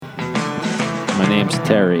My name's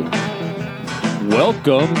Terry.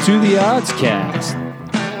 Welcome to the Oddscast.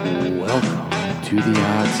 Welcome to the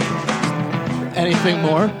Oddscast. Anything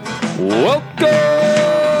more? Welcome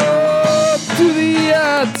to the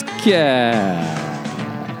Oddscast.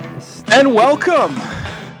 And welcome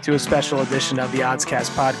to a special edition of the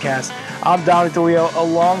Oddscast podcast. I'm Dominic DeLeo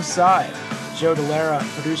alongside Joe DeLera,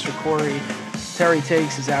 producer Corey. Terry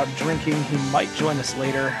Takes is out drinking. He might join us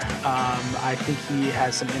later. I think he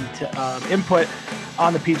has some input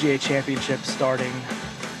on the PGA Championship starting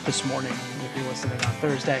this morning. If you're listening on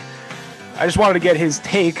Thursday, I just wanted to get his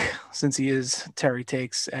take since he is Terry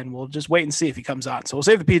Takes, and we'll just wait and see if he comes on. So we'll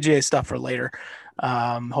save the PGA stuff for later.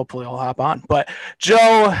 Hopefully he'll hop on. But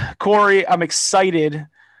Joe, Corey, I'm excited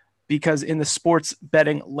because in the sports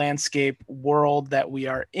betting landscape world that we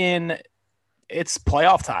are in, it's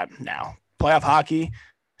playoff time now. Playoff hockey,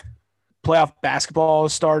 playoff basketball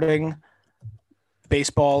is starting.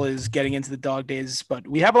 Baseball is getting into the dog days, but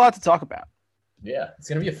we have a lot to talk about. Yeah, it's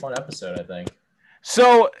going to be a fun episode, I think.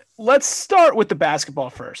 So let's start with the basketball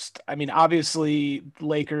first. I mean, obviously,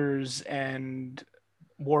 Lakers and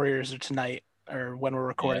Warriors are tonight, or when we're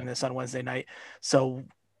recording this on Wednesday night. So,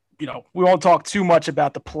 we won't talk too much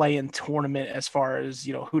about the play-in tournament as far as,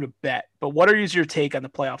 who to bet. But what is your take on the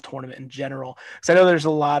playoff tournament in general? Because I know there's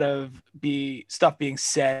a lot of stuff being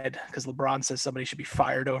said because LeBron says somebody should be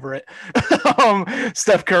fired over it.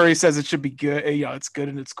 Steph Curry says it should be good. It's good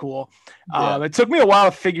and it's cool. Yeah. It took me a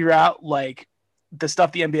while to figure out, the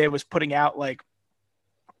stuff the NBA was putting out, like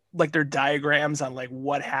their diagrams on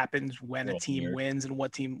what happens when a team wins and when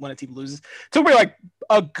a team loses. It took me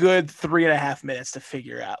a good 3.5 minutes to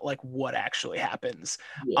figure out what actually happens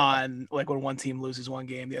on when one team loses one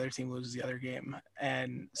game, the other team loses the other game.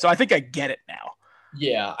 And so I think I get it now.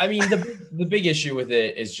 Yeah. I mean, the big issue with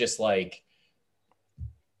it is just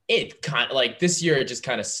it kind of this year, it just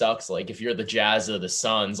kind of sucks. If you're the Jazz or the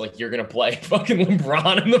Suns, you're going to play fucking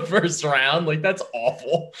LeBron in the first round. That's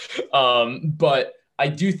awful. But I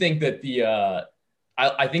do think that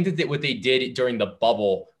I think that what they did during the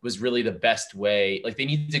bubble was really the best way. They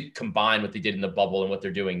need to combine what they did in the bubble and what they're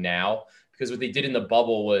doing now, because what they did in the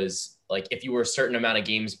bubble was if you were a certain amount of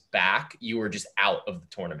games back, you were just out of the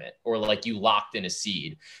tournament, or you locked in a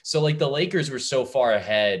seed. So the Lakers were so far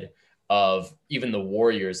ahead of even the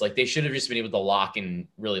Warriors, they should have just been able to lock in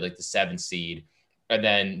really the 7th seed, and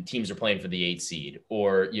then teams are playing for the 8th seed.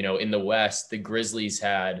 Or, in the West, the Grizzlies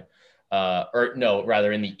had in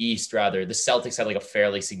the East, the Celtics had a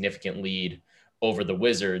fairly significant lead over the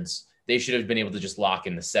Wizards. They should have been able to just lock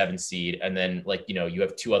in the 7th seed. And then you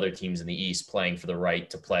have 2 other teams in the East playing for the right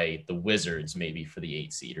to play the Wizards, maybe for the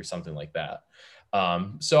 8th seed or something like that.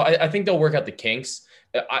 So I think they'll work out the kinks.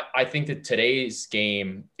 I think that today's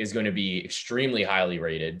game is going to be extremely highly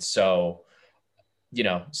rated. So,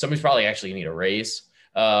 somebody's probably actually going to need a raise.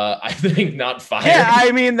 I think not fired. Yeah,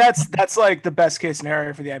 I mean that's the best case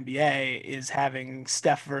scenario for the NBA is having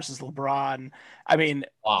Steph versus LeBron. I mean,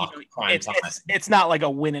 it's not a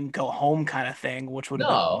win and go home kind of thing, which would have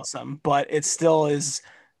been awesome, but it still is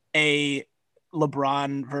a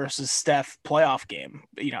LeBron versus Steph playoff game,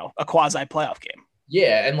 a quasi playoff game.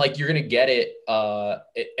 Yeah, and you're gonna get it,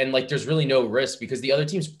 and there's really no risk because the other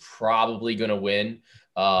team's probably gonna win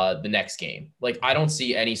the next game. I don't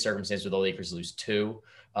see any circumstance where the Lakers lose 2.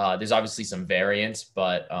 There's obviously some variance,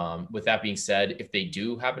 but with that being said, if they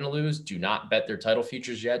do happen to lose, do not bet their title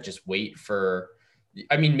futures yet. Just wait for,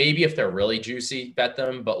 maybe if they're really juicy, bet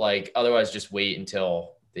them, but otherwise just wait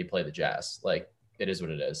until they play the Jazz. It is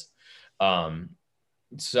what it is.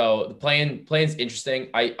 So the plan's interesting.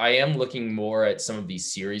 I am looking more at some of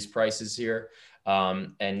these series prices here.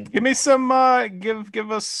 And give me some,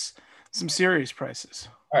 give us some series prices.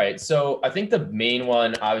 All right. So I think the main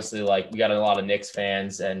one, obviously, we got a lot of Knicks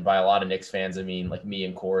fans, and by a lot of Knicks fans, I mean me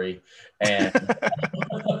and Corey. And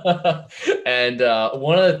and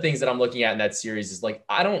one of the things that I'm looking at in that series is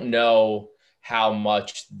I don't know how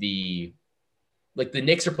much the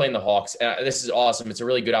Knicks are playing the Hawks. This is awesome. It's a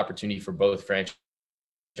really good opportunity for both franchises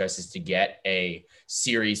to get a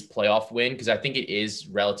series playoff win, because I think it is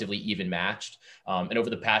relatively even matched. And over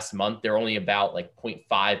the past month, they're only about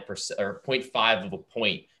 0.5% or 0.5 of a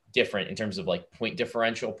point different in terms of point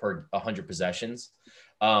differential per 100 possessions.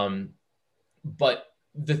 But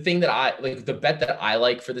the thing that the bet that I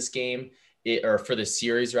like for this game, or for the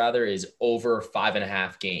series rather, is over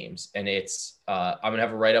 5.5 games. And it's, I'm going to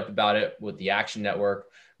have a write up about it with the Action Network,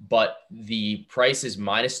 but the price is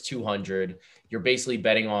 -200. You're basically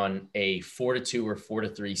betting on a 4-2 or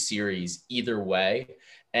 4-3 series either way.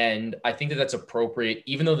 And I think that that's appropriate,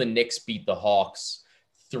 even though the Knicks beat the Hawks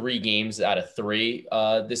 3 games out of 3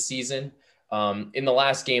 this season. In the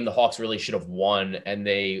last game, the Hawks really should have won, and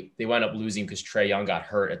they wound up losing because Trae Young got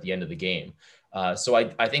hurt at the end of the game. So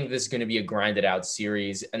I think this is going to be a grinded out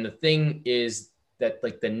series. And the thing is that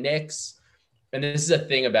like the Knicks, and this is a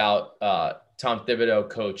thing about Tom Thibodeau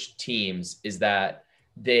coach teams, is that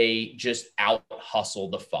they just out hustle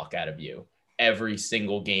the fuck out of you every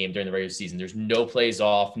single game during the regular season. There's no plays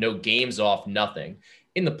off, no games off, nothing.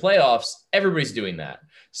 In the playoffs, everybody's doing that.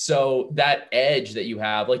 So that edge that you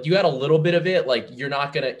have, like you had a little bit of it, like you're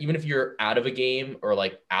not going to, even if you're out of a game or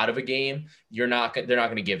like out of a game, they're not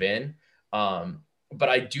going to give in. But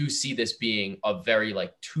I do see this being a very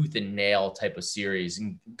like tooth and nail type of series,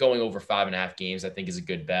 and going over 5.5 games, I think is a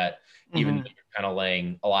good bet, even though you're kind of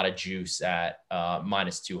laying a lot of juice at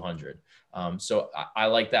minus 200. So I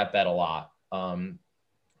like that bet a lot.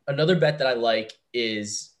 Another bet that I like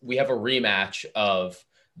is we have a rematch of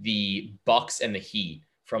the Bucks and the Heat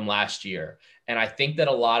from last year. And I think that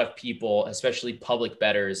a lot of people, especially public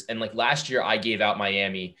bettors, and like last year, I gave out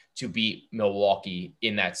Miami to beat Milwaukee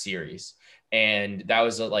in that series. And that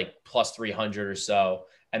was like plus 300 or so.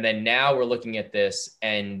 And then now we're looking at this,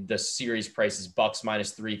 and the series price is Bucks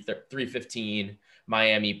minus 315,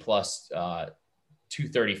 Miami plus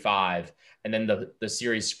 235. And then the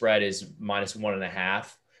series spread is minus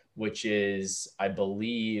 1.5, which is, I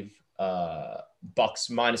believe, Bucks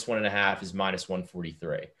minus 1.5 is minus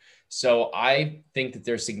 143. So I think that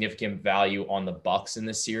there's significant value on the Bucks in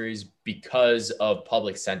this series because of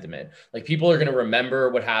public sentiment. Like people are going to remember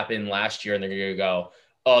what happened last year, and they're going to go,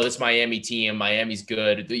 "Oh, this Miami team, Miami's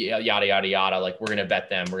good, yada yada yada." Like we're going to bet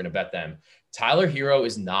them. We're going to bet them. Tyler Hero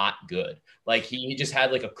is not good. Like he just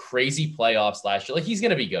had like a crazy playoffs last year. Like he's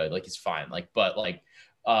going to be good. Like he's fine. Like but like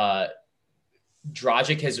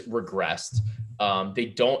Dragic has regressed. They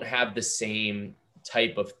don't have the same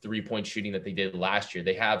type of 3-point shooting that they did last year.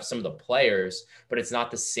 They have some of the players, but it's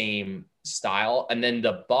not the same style. And then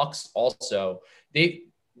the Bucks also,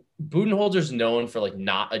 Budenholzer's known for like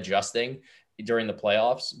not adjusting during the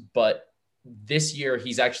playoffs, but this year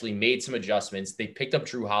he's actually made some adjustments. They picked up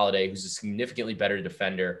Drew Holiday, who's a significantly better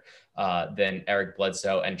defender than Eric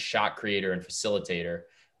Bledsoe, and shot creator and facilitator.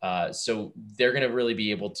 So they're going to really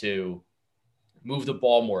be able to move the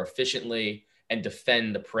ball more efficiently and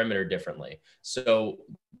defend the perimeter differently. So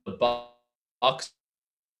the Bucks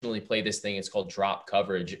really play this thing. It's called drop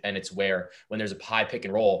coverage. And it's where when there's a high pick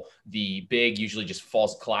and roll, the big usually just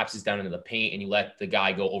collapses down into the paint, and you let the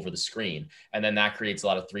guy go over the screen. And then that creates a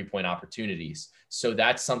lot of 3-point opportunities. So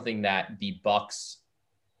that's something that the Bucks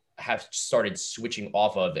have started switching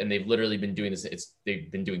off of, and they've literally been doing this.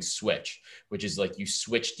 They've been doing switch, which is like you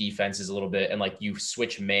switch defenses a little bit, and like you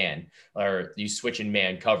switch man, or you switch in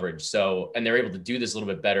man coverage. So, and they're able to do this a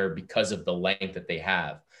little bit better because of the length that they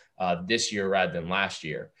have this year rather than last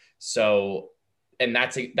year. So, and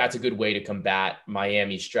that's a good way to combat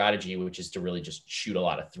Miami's strategy, which is to really just shoot a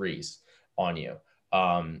lot of threes on you.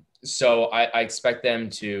 So I expect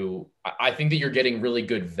them to, I think that you're getting really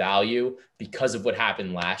good value because of what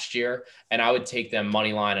happened last year. And I would take them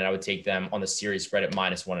money line, and I would take them on the series spread at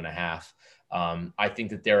minus 1.5. I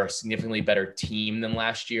think that they're a significantly better team than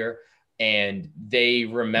last year, and they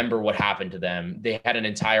remember what happened to them. They had an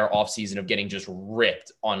entire offseason of getting just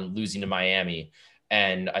ripped on losing to Miami.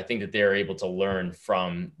 And I think that they're able to learn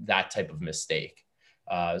from that type of mistake.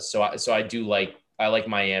 So I like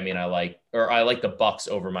Miami, and I like the Bucks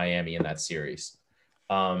over Miami in that series.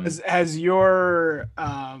 Has your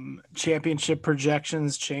championship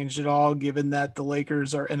projections changed at all, given that the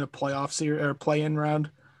Lakers are in a playoff series or play-in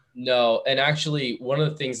round? No, and actually, one of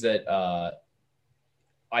the things that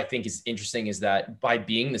I think is interesting is that by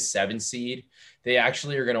being the 7 seed, they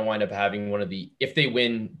actually are going to wind up having if they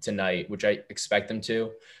win tonight, which I expect them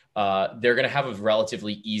to, they're going to have a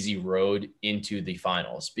relatively easy road into the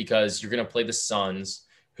finals, because you're going to play the Suns,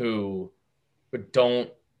 who don't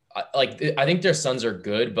like, I think their Suns are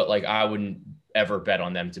good, but like, I wouldn't ever bet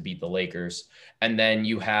on them to beat the Lakers. And then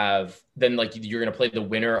you're going to play the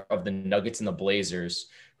winner of the Nuggets and the Blazers,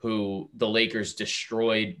 who the Lakers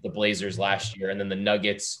destroyed the Blazers last year. And then the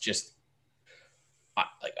Nuggets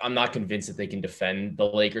I'm not convinced that they can defend the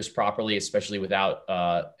Lakers properly, especially without,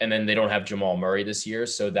 and then they don't have Jamal Murray this year.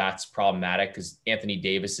 So that's problematic, because Anthony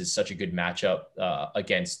Davis is such a good matchup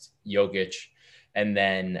against Jokic. And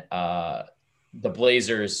then the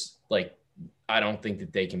Blazers, like, I don't think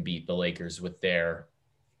that they can beat the Lakers with their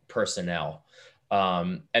personnel.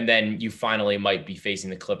 And then you finally might be facing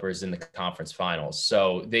the Clippers in the conference finals.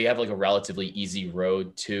 So they have like a relatively easy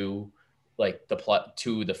road to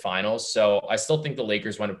the finals. So I still think the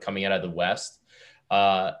Lakers wind up coming out of the West.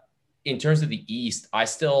 in terms of the East, I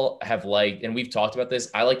still have liked, and we've talked about this,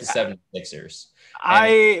 I like the 76ers.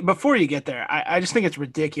 Before you get there, I just think it's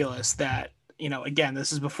ridiculous that, again,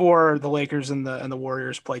 this is before the Lakers and the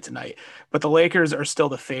Warriors play tonight, but the Lakers are still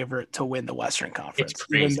the favorite to win the Western It's Conference,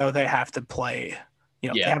 even crazy. though they have to play, they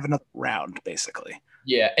Yeah. have another round basically.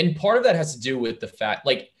 Yeah. And part of that has to do with the fact,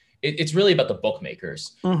 like, it's really about the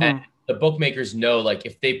bookmakers. And the bookmakers know, like,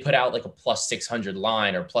 if they put out like a plus 600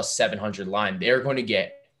 line or plus 700 line, they're going to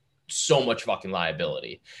get so much fucking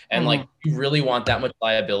liability. And like, you really want that much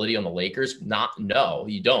liability on the Lakers? No,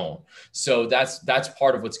 you don't. So that's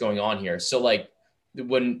part of what's going on here. So like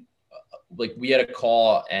when like we had a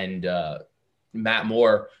call and Matt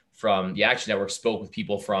Moore from the Action Network spoke with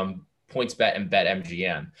people from PointsBet and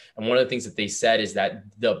BetMGM. And one of the things that they said is that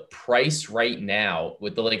the price right now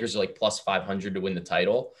with the Lakers are like plus 500 to win the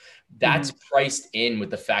title. That's priced in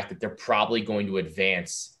with the fact that they're probably going to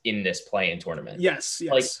advance in this play-in tournament. Yes.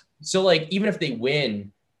 Like, so like, even if they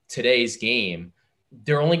win today's game,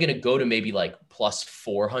 they're only going to go to maybe like plus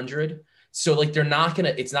 400. So like,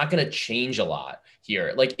 it's not going to change a lot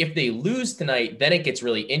here. Like if they lose tonight, then it gets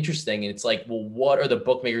really interesting. And it's like, well, what are the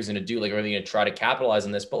bookmakers going to do? Like, are they going to try to capitalize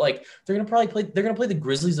on this? But like, they're going to play the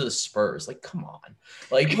Grizzlies or the Spurs. Like, come on.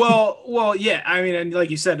 Like, well, yeah. I mean, and like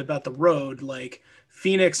you said about the road, like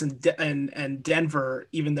Phoenix and Denver,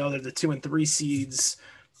 even though they're the 2 and 3 seeds,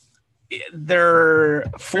 they're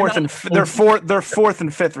fourth and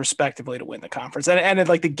fifth respectively to win the conference, and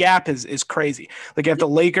like the gap is crazy. Like you have the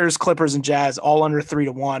Lakers, Clippers, and Jazz all under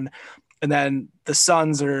 3-1, and then the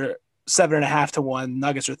Suns are 7.5 to 1,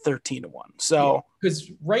 Nuggets are 13 to 1. So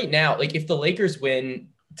because right now, like if the Lakers win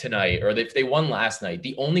tonight or if they won last night,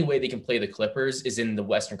 the only way they can play the Clippers is in the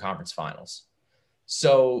Western Conference Finals.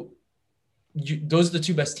 So those are the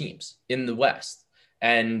two best teams in the West.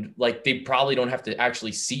 And like, they probably don't have to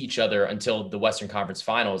actually see each other until the Western Conference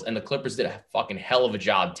Finals. And the Clippers did a fucking hell of a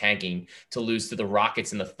job tanking to lose to the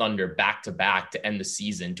Rockets and the Thunder back to back to end the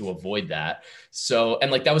season to avoid that. So,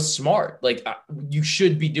 and like, that was smart. Like you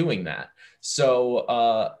should be doing that.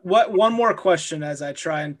 So one more question as I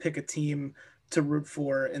try and pick a team to root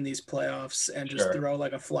for in these playoffs and just throw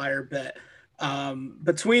like a flyer bet.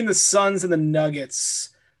 Between the Suns and the Nuggets,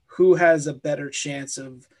 who has a better chance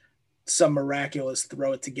of some miraculous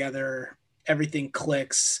throw it together, everything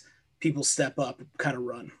clicks, people step up, kind of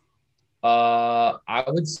run? I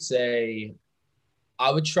would say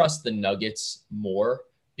I would trust the Nuggets more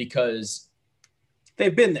because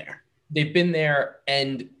they've been there.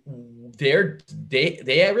 And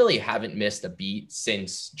they really haven't missed a beat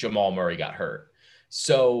since Jamal Murray got hurt.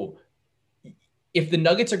 So if the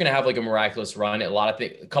Nuggets are going to have like a miraculous run,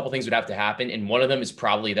 a couple things would have to happen. And one of them is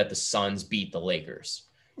probably that the Suns beat the Lakers.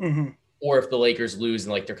 Or if the Lakers lose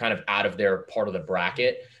and like they're kind of out of their part of the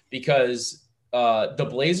bracket, because the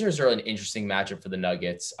Blazers are an interesting matchup for the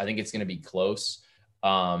Nuggets. I think it's going to be close,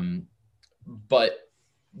 but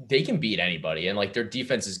they can beat anybody. And like their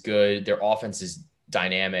defense is good, their offense is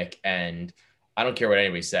dynamic, and I don't care what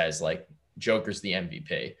anybody says. Like Joker's the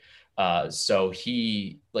MVP, so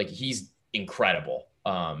he's incredible.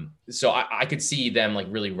 So I could see them like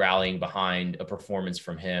really rallying behind a performance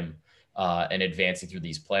from him. And advancing through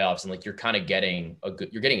these playoffs, and like you're getting a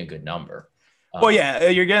good number. Well, yeah,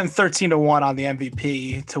 you're getting 13 to 1 on the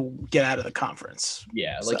MVP to get out of the conference.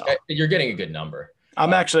 Yeah, like you're getting a good number.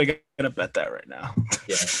 I'm actually gonna bet that right now.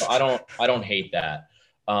 Yeah, so I don't hate that.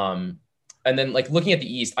 And then like looking at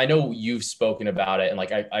the East, I know you've spoken about it, and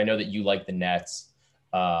like I know that you like the Nets.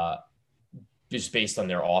 Just based on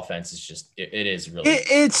their offense, it is really.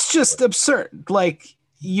 It's just absurd. Like.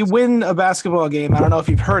 You win a basketball game. I don't know if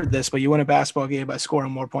you've heard this, but you win a basketball game by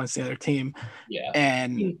scoring more points than the other team. Yeah.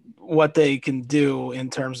 And what they can do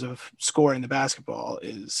in terms of scoring the basketball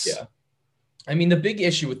is. Yeah. I mean, the big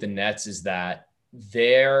issue with the Nets is that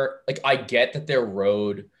I get that their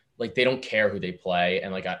road, like they don't care who they play.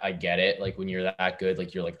 And like, I get it. Like when you're that good,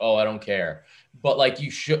 like you're like, oh, I don't care. But like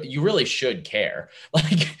you really should care.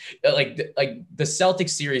 Like the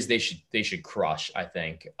Celtics series, they should crush. I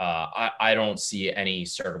think. I don't see any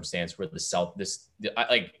circumstance where this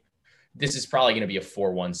is probably going to be a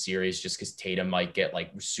 4-1 series just because Tatum might get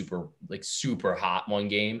super hot one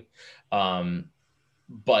game.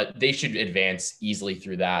 But they should advance easily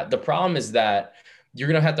through that. The problem is that you're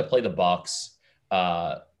going to have to play the Bucks.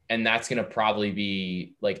 And that's going to probably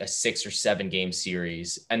be like a 6 or 7 game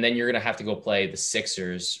series. And then you're going to have to go play the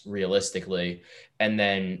Sixers realistically. And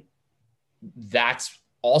then that's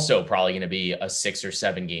also probably going to be a 6 or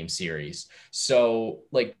 7 game series. So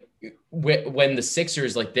like when the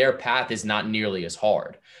Sixers, like their path is not nearly as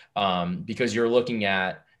hard because you're looking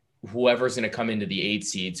at whoever's going to come into the 8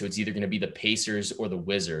 seed. So it's either going to be the Pacers or the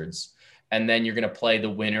Wizards. And then you're going to play the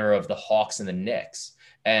winner of the Hawks and the Knicks.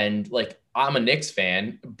 And like, I'm a Knicks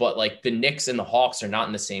fan, but like the Knicks and the Hawks are not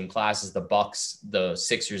in the same class as the Bucks, the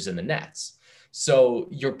Sixers, and the Nets. So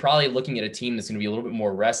you're probably looking at a team that's going to be a little bit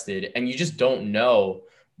more rested, and you just don't know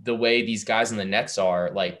the way these guys in the Nets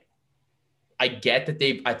are. Like, I get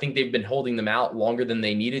that I think they've been holding them out longer than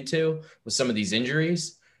they needed to with some of these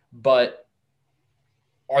injuries, but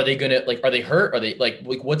are they going to, like, are they hurt? Are they like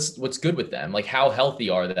what's good with them? Like, how healthy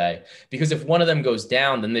are they? Because if one of them goes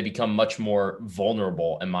down, then they become much more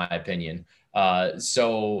vulnerable, in my opinion. And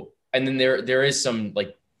then there is some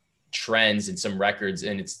like trends and some records,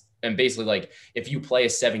 and basically like, if you play a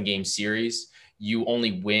 7-game series, you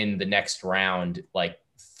only win the next round like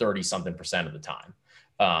 30-something% of the time.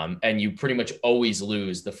 And you pretty much always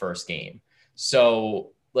lose the first game.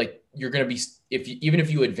 So like, you're going to be, even if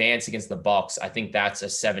you advance against the Bucks, I think that's a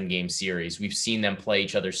 7-game series. We've seen them play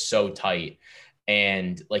each other so tight.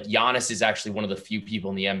 And like, Giannis is actually one of the few people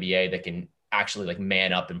in the NBA that can actually like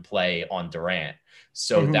man up and play on Durant.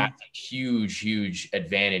 So that's a huge, huge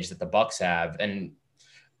advantage that the Bucks have. And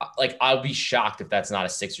like, I'll be shocked if that's not a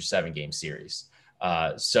 6 or 7-game series.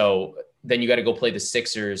 So then you got to go play the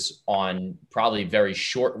Sixers on probably very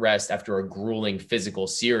short rest after a grueling physical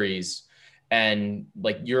series. And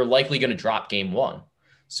like, you're likely going to drop game 1.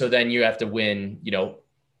 So then you have to win,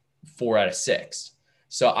 4 out of 6.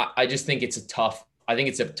 So I just think it's a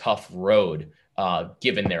tough road,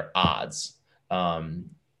 given their odds.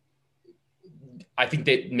 I think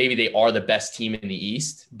that maybe they are the best team in the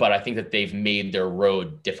East, but I think that they've made their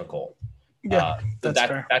road difficult. Yeah, that's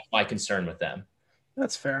fair. That's my concern with them.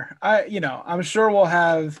 That's fair. I'm sure we'll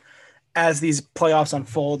have, as these playoffs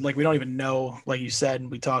unfold, like, we don't even know, like you said,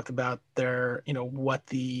 we talked about their, what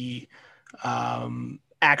the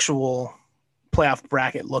actual playoff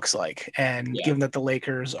bracket looks like. And given that the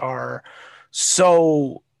Lakers are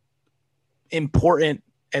so important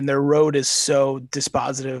and their road is so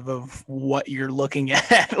dispositive of what you're looking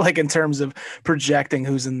at, like in terms of projecting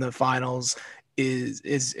who's in the finals, we're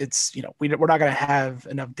not going to have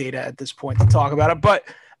enough data at this point to talk about it, but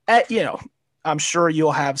I'm sure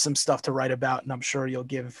you'll have some stuff to write about, and I'm sure you'll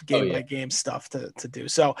give game by game stuff to do.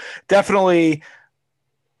 So definitely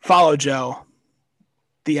follow Joe,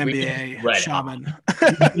 the NBA shaman.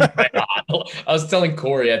 I was telling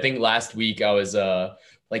Corey, I think last week I was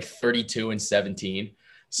like 32-17.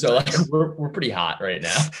 So like, we're pretty hot right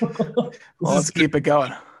now. Well, let's keep it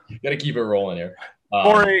going. Got to keep it rolling here.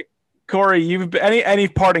 Corey, you've any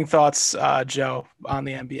parting thoughts, Joe, on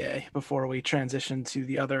the NBA before we transition to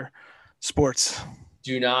the other sports?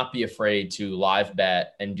 Do not be afraid to live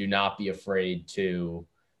bet, and do not be afraid to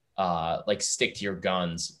like stick to your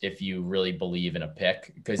guns if you really believe in a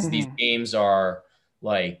pick, because these games are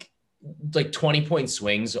like 20-point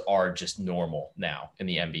swings are just normal now in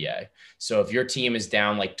the NBA. So if your team is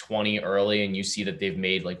down like 20 early and you see that they've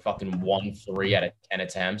made like fucking 1-3 out of 10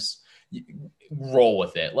 attempts, roll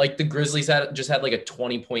with it. Like, the Grizzlies just had like a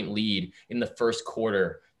 20-point lead in the first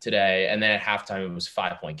quarter today, and then at halftime it was a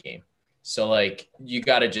 5-point game. So like, you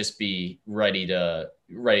got to just be ready to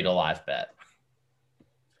live bet.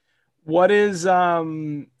 What is all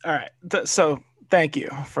right? So thank you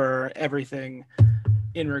for everything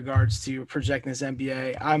in regards to projecting this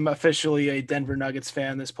NBA. I'm officially a Denver Nuggets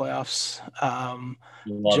fan this playoffs.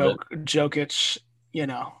 Jokic,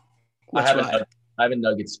 I have a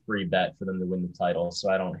Nuggets free bet for them to win the title, so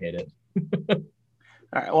I don't hate it.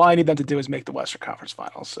 All right. All I need them to do is make the Western Conference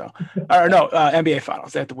Finals. So, or no, NBA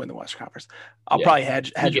Finals. They have to win the Western Conference. I'll probably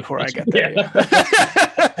hedge before I get there.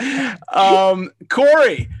 Yeah.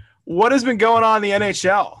 Corey, what has been going on in the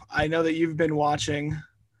NHL? I know that you've been watching.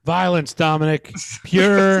 Violence, Dominic.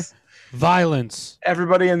 Pure violence.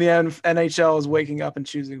 Everybody in the NHL is waking up and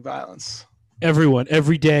choosing violence. Everyone,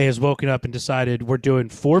 every day has woken up and decided we're doing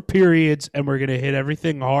 4 periods and we're going to hit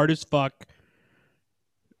everything hard as fuck.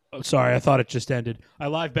 Oh, sorry, I thought it just ended. I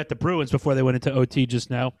live bet the Bruins before they went into OT just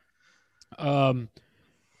now.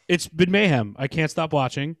 It's been mayhem. I can't stop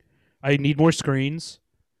watching. I need more screens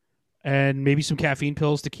and maybe some caffeine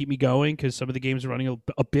pills to keep me going, because some of the games are running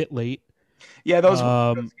a bit late. Yeah, those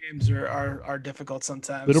games are difficult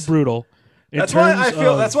sometimes. A little brutal. That's why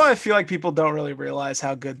I feel like people don't really realize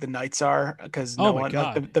how good the Knights are, because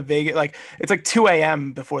the Vegas, like, it's like 2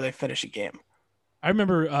 a.m. before they finish a game. I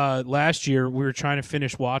remember last year we were trying to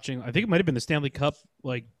finish watching. I think it might have been the Stanley Cup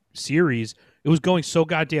series. It was going so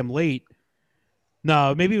goddamn late.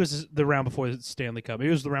 No, maybe it was the round before the Stanley Cup. Maybe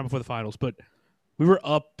it was the round before the finals. But we were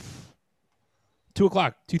up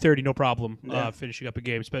 2:00, 2:30, no problem, finishing up a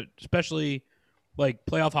game. Especially Like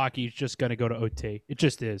playoff hockey is just going to go to OT. It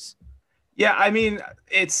just is. Yeah, I mean,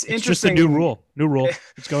 it's interesting. Just a new rule. New rule.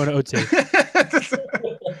 It's going to OT.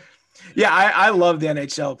 Yeah, I love the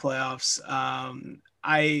NHL playoffs.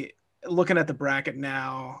 I looking at the bracket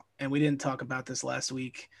now, and we didn't talk about this last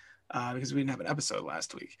week because we didn't have an episode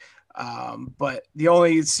last week. But the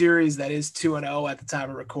only series that is 2-0 at the time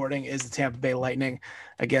of recording is the Tampa Bay Lightning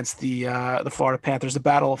against the Florida Panthers, the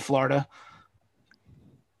Battle of Florida.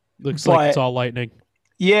 Looks like it's all Lightning.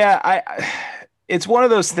 Yeah, it's one of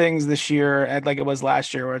those things this year, and like it was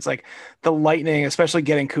last year, where it's like the Lightning, especially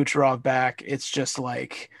getting Kucherov back, it's just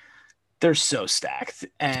like they're so stacked.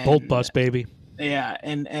 And it's bolt bust, baby. Yeah,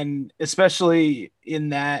 and especially in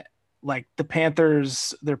that, like the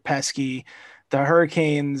Panthers, they're pesky. The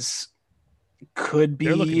Hurricanes could be.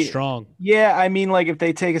 They're looking strong. Yeah, I mean, like if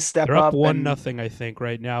they take a step they're up, 1-0, I think,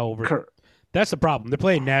 right now. That's the problem. They're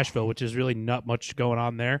playing Nashville, which is really not much going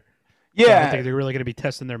on there. Yeah, so I don't think they're really going to be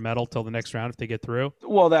testing their mettle till the next round if they get through.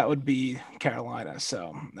 Well, that would be Carolina,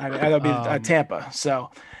 so that would be Tampa.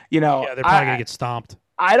 So, yeah, they're probably going to get stomped.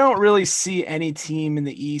 I don't really see any team in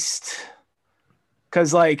the East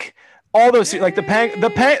because, like, all those, like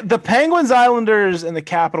the Penguins, Islanders, and the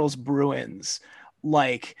Capitals, Bruins,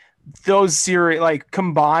 like those series, like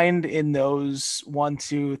combined in those 1,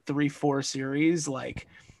 2, 3, 4 series, like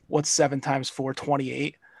what's 7 times 4,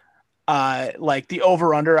 28. Like the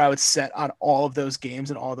over under I would set on all of those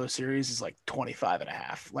games and all those series is like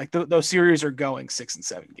 25.5. Like those series are going 6 and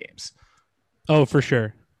 7 games. Oh, for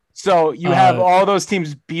sure. So you have all those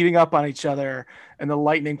teams beating up on each other and the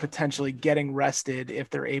Lightning potentially getting rested if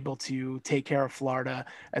they're able to take care of Florida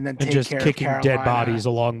and then take care of Carolina. Just kicking dead bodies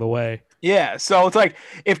along the way. Yeah. So it's like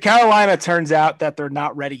if Carolina turns out that they're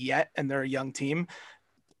not ready yet and they're a young team,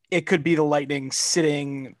 it could be the Lightning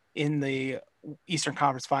sitting in the Eastern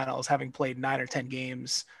Conference Finals, having played 9 or 10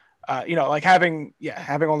 games, like having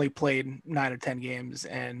only played 9 or 10 games,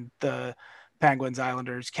 and the Penguins,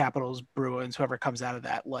 Islanders, Capitals, Bruins, whoever comes out of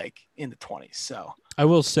that, like in the 20s. So I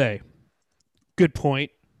will say, good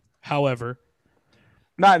point. However,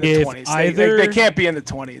 not in the 20s. They can't be in the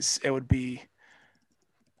 20s. It would be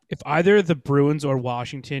if either the Bruins or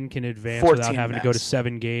Washington can advance without having to go to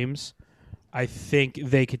 7 games. I think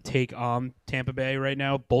they could take on Tampa Bay right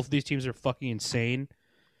now. Both of these teams are fucking insane.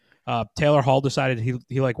 Taylor Hall decided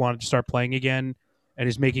he like wanted to start playing again and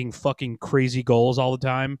is making fucking crazy goals all the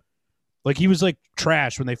time. Like he was like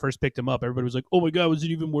trash when they first picked him up. Everybody was like, "Oh my god, was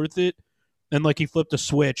it even worth it?" And like he flipped a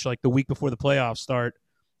switch like the week before the playoffs start.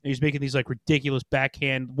 And he's making these like ridiculous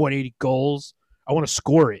backhand 180 goals. I want to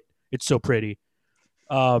score it. It's so pretty.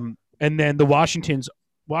 And then the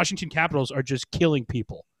Washington Capitals are just killing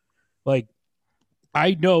people. Like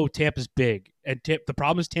I know Tampa's big, and the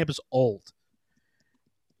problem is Tampa's old.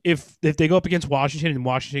 If they go up against Washington and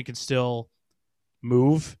Washington can still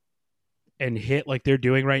move and hit like they're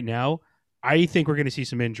doing right now, I think we're going to see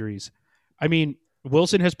some injuries. I mean,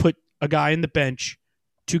 Wilson has put a guy in the bench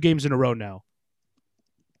 2 games in a row now.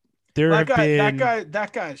 That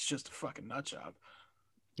guy is just a fucking nut job.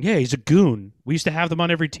 Yeah, he's a goon. We used to have them on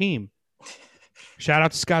every team. Shout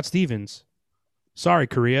out to Scott Stevens. Sorry,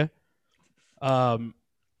 Korea.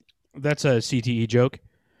 That's a CTE joke.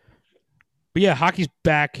 But yeah, hockey's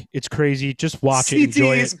back. It's crazy. Just watch it.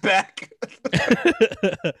 Enjoy it. CTE is back.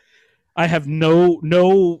 I have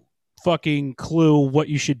no fucking clue what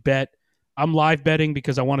you should bet. I'm live betting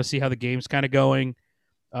because I want to see how the game's kind of going.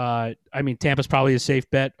 I mean, Tampa's probably a safe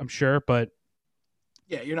bet, I'm sure, but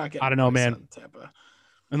yeah, you're not getting. I don't know, man. Tampa.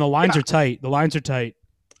 And the lines are tight. The lines are tight.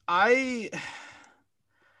 I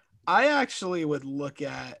actually would look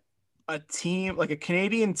at a team like a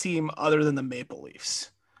Canadian team other than the Maple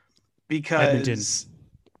Leafs because Edmonton.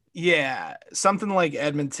 Yeah, something like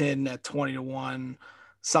Edmonton at 20-1,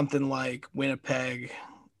 something like Winnipeg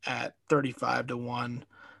at 35-1,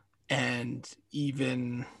 and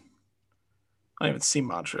even I don't even see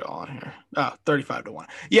Montreal on here. Oh, 35-1.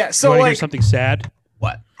 Yeah, so like hear something sad.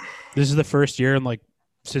 What? This is the first year in like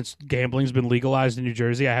since gambling's been legalized in New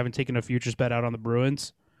Jersey, I haven't taken a futures bet out on the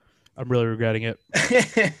Bruins. I'm really regretting it.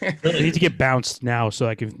 I need to get bounced now so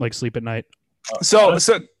I can like sleep at night. So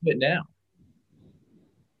do it now.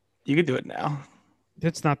 You could do it now.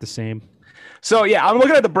 It's not the same. So yeah, I'm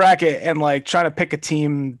looking at the bracket and like trying to pick a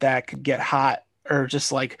team that could get hot or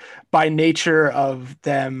just like by nature of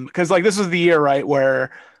them. Cause like this was the year, right,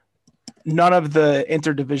 where none of the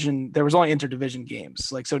there was only interdivision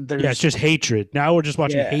games. Like, so there's it's just hatred. Now we're just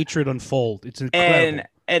watching hatred unfold. It's incredible.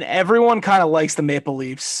 And everyone kind of likes the Maple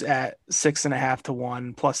Leafs at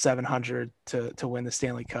 6.5-1 plus 700 to win the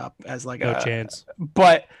Stanley Cup as like no chance.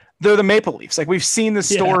 But they're the Maple Leafs. Like we've seen this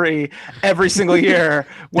story every single year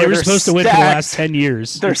where they were supposed to win for the last 10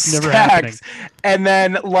 years. They're it's never stacked. happening. And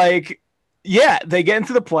then they get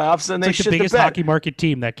into the playoffs and it's they like the biggest hockey market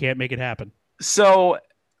team that can't make it happen. So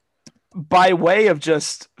by way of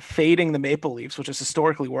just fading the Maple Leafs, which has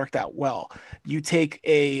historically worked out well, you take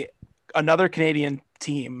another Canadian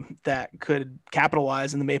team that could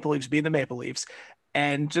capitalize in the Maple Leafs being the Maple Leafs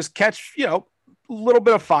and just catch, a little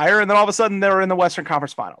bit of fire. And then all of a sudden they're in the Western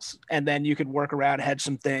Conference Finals. And then you could work around, hedge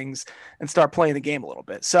some things and start playing the game a little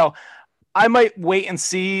bit. So I might wait and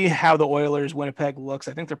see how the Oilers Winnipeg looks.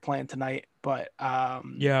 I think they're playing tonight, but I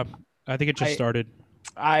think it just started.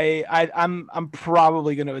 I'm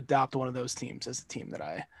probably going to adopt one of those teams as the team that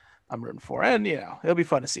I'm rooting for. And, it'll be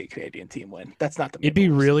fun to see a Canadian team win. That's not the Maple It'd be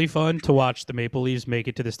Leafs. really fun to watch the Maple Leafs make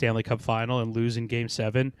it to the Stanley Cup final and lose in Game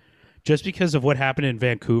 7 just because of what happened in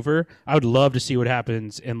Vancouver. I would love to see what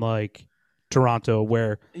happens in, Toronto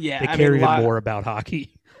where they care even more about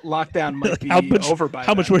hockey. Lockdown might be over by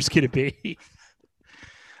how much worse can it be?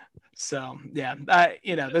 So,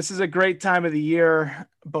 this is a great time of the year.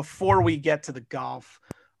 Before we get to the golf,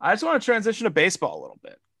 I just want to transition to baseball a little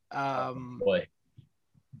bit. Boy,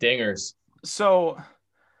 Dingerz. So,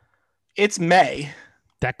 it's May.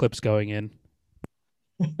 That clip's going in.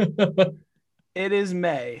 It is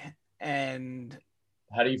May, and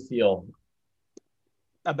how do you feel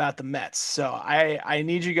about the Mets? So, I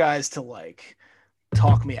need you guys to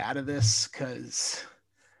talk me out of this because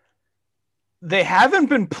they haven't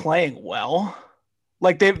been playing well.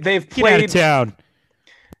 They've played Get out of town.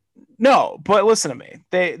 No, but listen to me.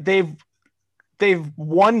 They've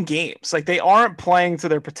won games. They aren't playing to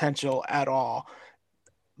their potential at all.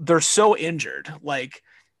 They're so injured.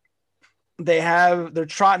 They're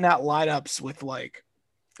trotting out lineups with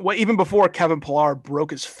even before Kevin Pillar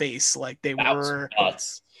broke his face. They were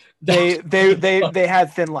nuts. They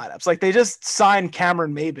had thin lineups. They just signed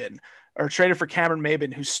Cameron Maybin or traded for Cameron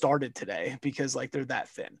Maybin, who started today because they're that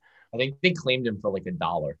thin. I think they claimed him for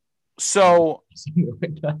 $1. So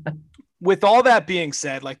with all that being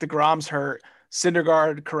said, DeGrom's hurt,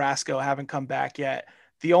 Syndergaard, Carrasco haven't come back yet.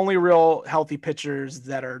 The only real healthy pitchers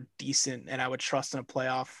that are decent and I would trust in a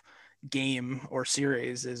playoff game or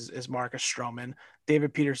series is Marcus Stroman.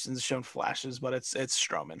 David Peterson's shown flashes, but it's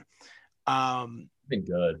Stroman. Been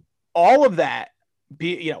good. All of that,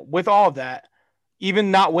 with all of that,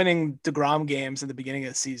 even not winning DeGrom games in the beginning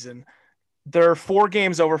of the season, they're 4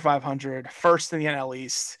 games over 500, first in the NL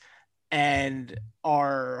East, and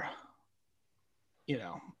are,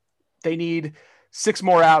 they need 6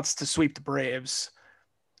 more outs to sweep the Braves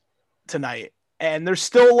tonight. And they're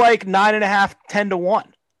still 9.5, 10-1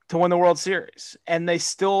 to win the World Series. And they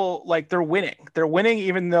still they're winning. They're winning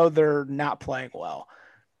even though they're not playing well.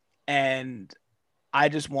 And I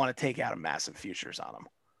just want to take out a massive futures on them.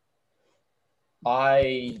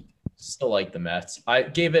 I still like the Mets. I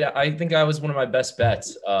think I was one of my best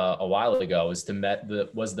bets a while ago was the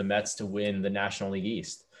Mets to win the National League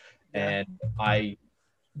East. And I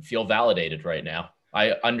feel validated right now.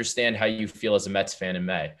 I understand how you feel as a Mets fan in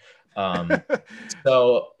May.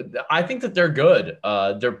 So I think that they're good.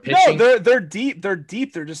 They're pitching. No, they're deep. They're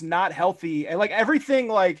deep. They're just not healthy. And everything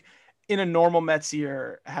in a normal Mets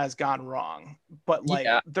year has gone wrong, but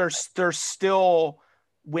they're still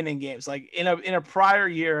winning games. In a prior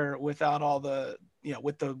year without all the,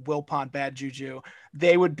 with the Wilpon bad juju,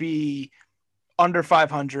 they would be under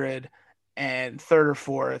 500 and third or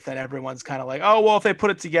fourth. And everyone's kind of oh, well, if they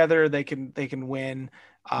put it together, they can win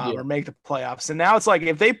or make the playoffs. And now it's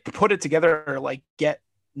if they put it together, get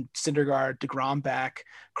Syndergaard, DeGrom back,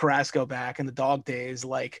 Carrasco back in the dog days,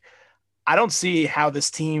 I don't see how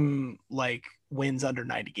this team wins under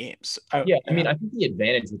 90 games. I mean, I think the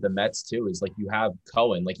advantage with the Mets too is you have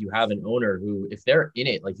Cohen, you have an owner who, if they're in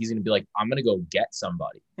it, he's going to be I'm going to go get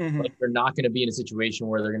somebody. Mm-hmm. They're not going to be in a situation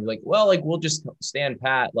where they're going to be we'll just stand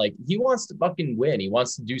pat. He wants to fucking win. He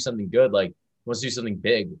wants to do something good. He wants to do something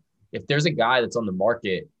big. If there's a guy that's on the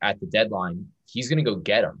market at the deadline, he's going to go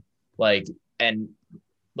get him.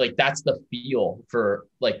 That's the feel for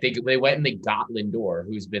they went and they got Lindor,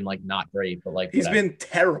 who's been not great, but he's been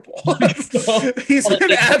terrible. He's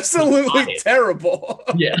been absolutely terrible.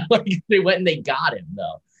 Yeah, they went and they got him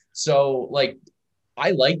though. So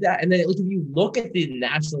I like that. And then if you look at the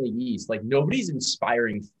National League East, nobody's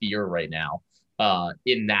inspiring fear right now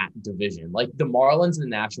in that division. The Marlins and the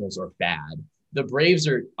Nationals are bad. The Braves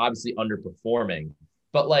are obviously underperforming.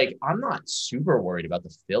 But I'm not super worried about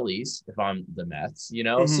the Phillies if I'm the Mets,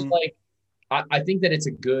 Mm-hmm. So I think that it's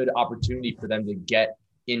a good opportunity for them to get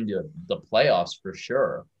into the playoffs for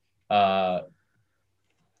sure. The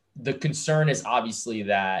concern is obviously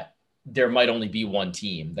that there might only be one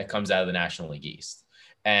team that comes out of the National League East.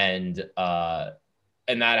 And that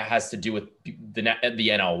has to do with the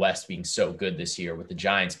NL West being so good this year, with the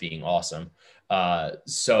Giants being awesome.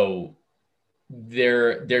 So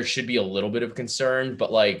there should be a little bit of concern,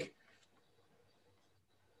 but like,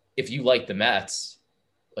 if you like the Mets,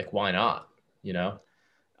 like, why not? You know?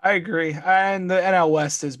 I agree. And the NL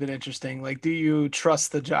West has been interesting. Like, do you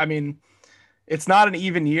trust I mean, it's not an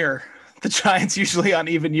even year. The Giants usually on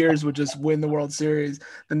even years would just win the World Series.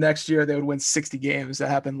 The next year they would win 60 games. That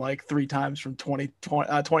happened like 3 times from 2010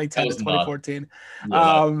 to 2014.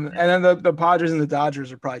 Yeah, and then the Padres and the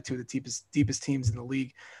Dodgers are probably two of the deepest teams in the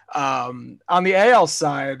league. On the AL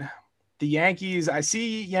side, the Yankees, I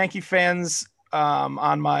see Yankee fans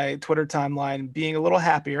on my Twitter timeline being a little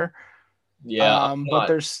happier. yeah, But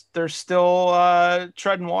they're still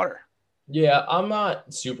treading water. Yeah, I'm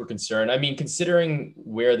not super concerned. I mean, considering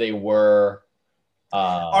where they were.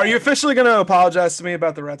 Are you officially going to apologize to me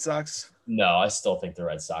about the Red Sox? No, I still think the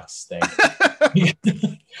Red Sox stink.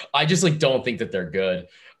 I just like don't think that they're good.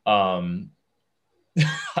 I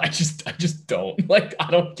just don't like. I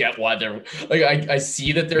don't get why they're like. I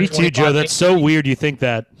see that they're. Me too, Joe. That's so weird. You think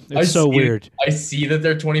that? It's so weird. I see that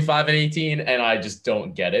they're 25-18, and I just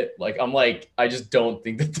don't get it. Like, I'm like, I just don't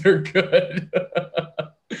think that they're good.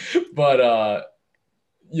 But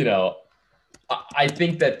you know, I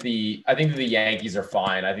think that the Yankees are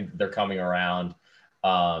fine. I think that they're coming around.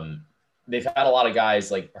 They've had a lot of guys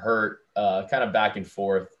like hurt, kind of back and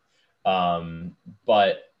forth.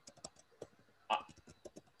 But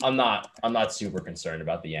I'm not super concerned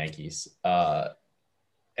about the Yankees.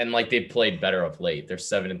 And like, they've played better of late. They're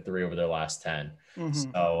 7-3 over their last 10.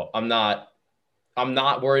 Mm-hmm. So I'm not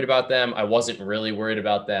worried about them. I wasn't really worried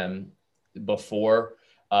about them before.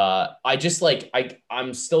 I just like,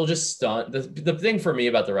 I'm still just stunned. The thing for me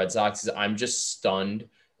about the Red Sox is I'm just stunned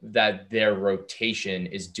that their rotation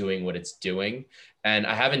is doing what it's doing. And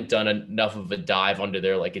I haven't done enough of a dive under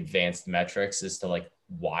their like advanced metrics as to like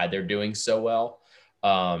why they're doing so well.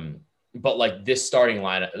 But like, this starting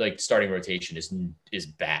rotation is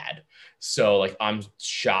bad. So like, I'm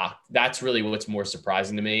shocked. That's really what's more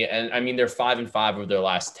surprising to me. And I mean, they're 5-5 over their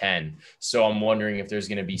last 10. So I'm wondering if there's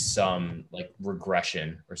going to be some like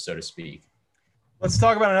regression, or so to speak. Let's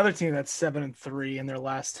talk about another team that's 7-3 in their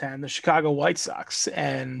last 10, the Chicago White Sox,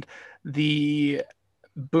 and the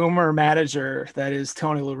boomer manager that is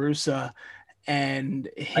Tony La Russa, and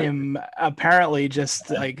him apparently just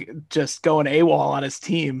going AWOL on his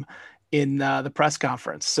team in the press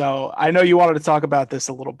conference. So I know you wanted to talk about this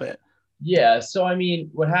a little bit. Yeah. So, I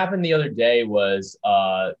mean, what happened the other day was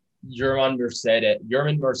Yermin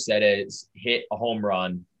Mercedes hit a home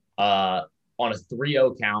run on a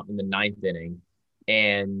 3-0 count in the 9th inning.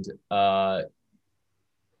 And the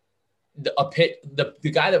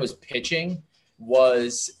guy that was pitching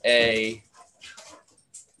was a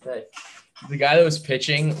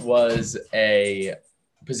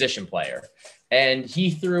position player. And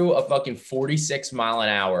he threw a fucking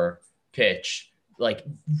 46-mile-an-hour pitch, like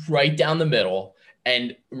right down the middle.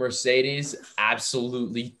 And Mercedes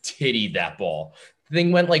absolutely tittied that ball. The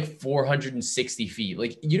thing went like 460 feet.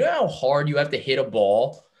 Like, you know how hard you have to hit a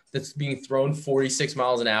ball that's being thrown 46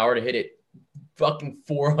 miles an hour to hit it fucking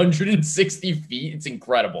 460 feet? It's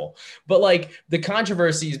incredible. But like, the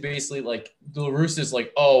controversy is basically like, La Russa's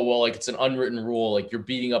like, oh, well, like, it's an unwritten rule. Like, you're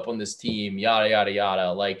beating up on this team, yada, yada,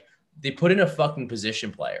 yada. Like, they put in a fucking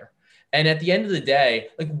position player. And at the end of the day,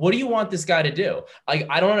 like, what do you want this guy to do? Like,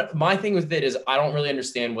 my thing with it is I don't really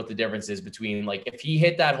understand what the difference is between, like, if he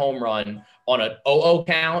hit that home run on a 0-0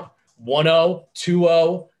 count, 1-0,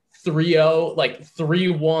 2-0, 3-0, like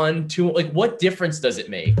 3-1, 2, like, what difference does it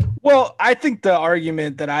make? Well, I think the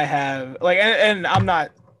argument that I have, like, and I'm not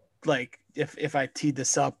like, if I teed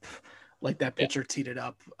this up like that pitcher teed it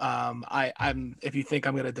up, I'm if you think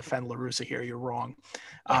I'm going to defend La Russa here, you're wrong.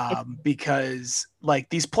 Because like,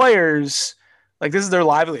 these players, like, this is their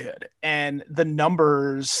livelihood, and the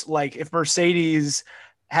numbers, like, if Mercedes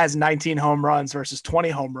has 19 home runs versus 20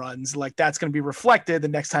 home runs, like, that's going to be reflected the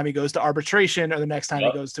next time he goes to arbitration or the next time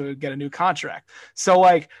he goes to get a new contract. So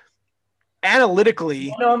like, analytically,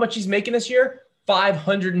 you know how much he's making this year?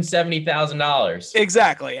 $570,000.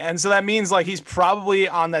 Exactly. And so that means like, he's probably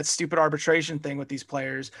on that stupid arbitration thing with these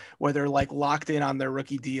players where they're like locked in on their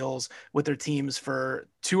rookie deals with their teams for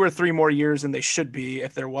 2 or 3 more years than they should be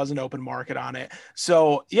if there was an open market on it.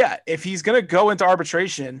 So yeah, if he's going to go into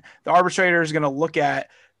arbitration, the arbitrator is going to look at,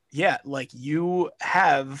 yeah, like, you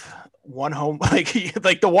have one home, like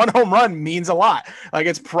the one home run means a lot. Like,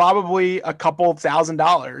 it's probably a couple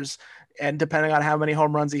 $1,000 And depending on how many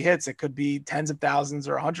home runs he hits, it could be tens of thousands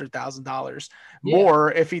or $100,000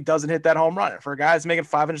 more if he doesn't hit that home run. For a guy that's making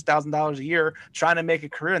 $500,000 a year trying to make a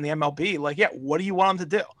career in the MLB, like, what do you want him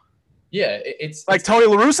to do? Yeah, it's like Tony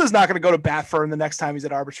La Russa's not going to go to bat for him the next time he's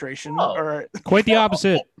at arbitration. Or quite the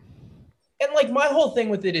opposite. And like my whole thing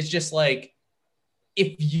with it is just like,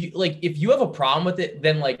 if you have a problem with it,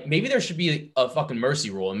 then like maybe there should be a fucking mercy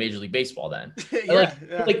rule in Major League Baseball then.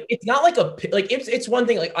 Like it's not like it's one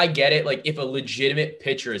thing, like I get it, like if a legitimate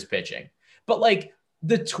pitcher is pitching, but like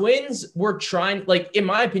the Twins were trying, like in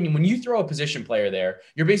my opinion, when you throw a position player there,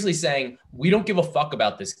 you're basically saying we don't give a fuck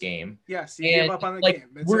about this game. Yes, you give up on the game.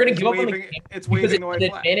 We're gonna give up on the game. It's waving the white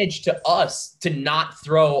flag. It's an advantage to us to not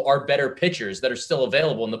throw our better pitchers that are still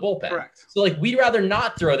available in the bullpen. Correct. So like we'd rather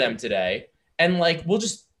not throw them today. And like, we'll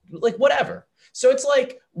just like, whatever. So it's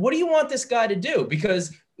like, what do you want this guy to do?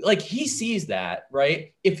 Because like, he sees that,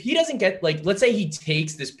 right? If he doesn't get, like, let's say he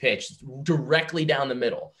takes this pitch directly down the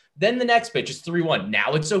middle, then the next pitch is 3-1.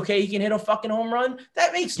 Now it's okay. He can hit a fucking home run.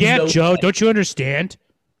 That makes no Joe, sense. don't you understand?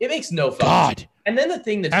 It makes no fucking God. sense. And then the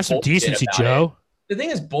thing that's have some decency, Joe. The thing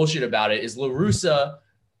that's bullshit about it is La Russa,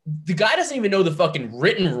 the guy doesn't even know the fucking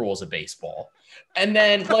written rules of baseball. And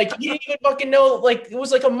then, like, he didn't even fucking know, like, it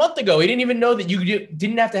was like a month ago. He didn't even know that you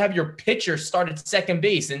didn't have to have your pitcher start at second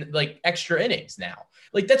base in, like, extra innings now.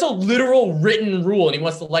 Like, that's a literal written rule. And he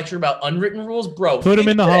wants to lecture about unwritten rules. Bro, put him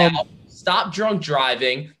in the home. Stop drunk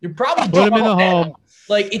driving. You're probably put him in the home.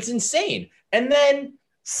 Like, it's insane. And then,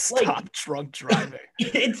 stop drunk driving.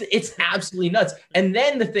 It's absolutely nuts. And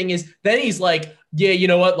then the thing is, then he's like, yeah, you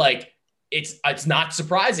know what? Like, it's not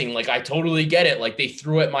surprising. Like, I totally get it. Like, they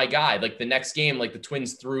threw at my guy. Like, the next game, like, the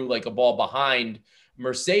Twins threw, like, a ball behind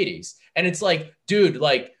Mercedes. And it's like, dude,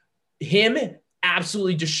 like, him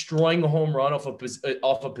absolutely destroying a home run off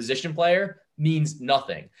a position player means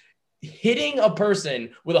nothing. Hitting a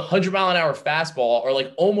person with 100-mile-an-hour fastball, or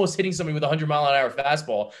like almost hitting somebody with 100-mile-an-hour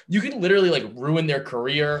fastball, you can literally like ruin their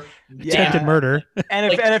career. Attempted murder.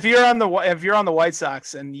 And if you're on the White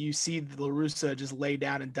Sox and you see La Russa just lay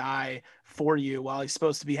down and die for you while he's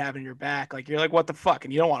supposed to be having your back, like, you're like, what the fuck?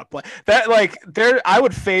 And you don't want to play that. Like, I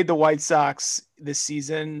would fade the White Sox this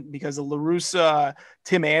season because the La Russa,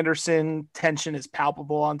 Tim Anderson tension is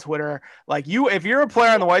palpable on Twitter. Like, if you're a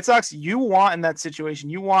player on the White Sox, you want in that situation,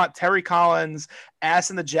 you want Terry Collins ass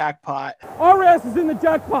in the jackpot. Our ass is in the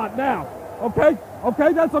jackpot now. Okay,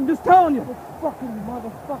 I'm just telling you. Fucking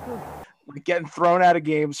motherfucker. Like, getting thrown out of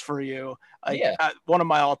games for you. Like, one of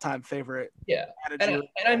my all-time favorite. Yeah. And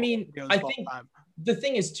I mean, I think the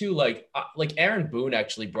thing is too, like Aaron Boone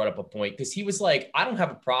actually brought up a point, because he was like, I don't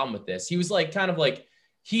have a problem with this. He was like, kind of like,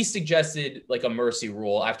 he suggested like a mercy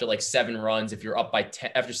rule after like 7 runs. If you're up by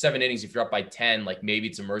 10, after 7 innings, if you're up by 10, like maybe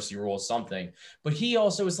it's a mercy rule or something. But he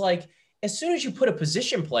also was like, as soon as you put a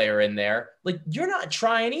position player in there, like, you're not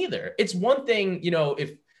trying either. It's one thing, you know,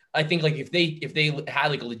 if they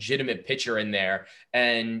had like a legitimate pitcher in there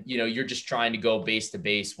and, you know, you're just trying to go base to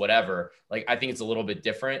base, whatever, like, I think it's a little bit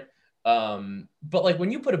different. But like,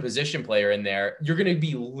 when you put a position player in there, you're going to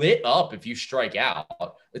be lit up if you strike out.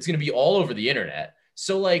 It's going to be all over the internet.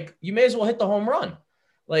 So like, you may as well hit the home run.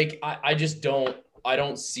 Like, I just don't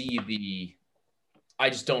see it.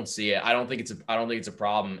 I don't think it's a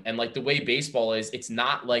problem. And like, the way baseball is, it's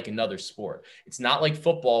not like another sport. It's not like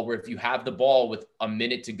football, where if you have the ball with a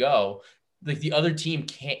minute to go, like, the other team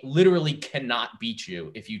cannot beat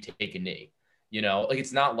you if you take a knee, you know, like,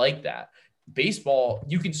 it's not like that. Baseball,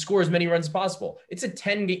 you can score as many runs as possible. It's a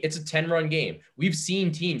 10-run game. We've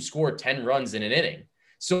seen teams score 10 runs in an inning.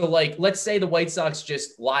 So like, let's say the White Sox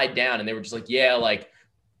just lied down and they were just like, yeah, like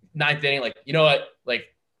 9th inning, like, you know what, like,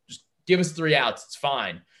 give us 3 outs. It's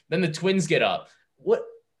fine. Then the Twins get up. What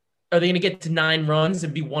are they going to get to 9 runs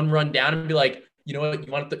and be 1 run down and be like, you know what,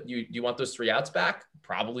 you want those 3 outs back?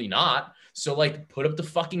 Probably not. So like, put up the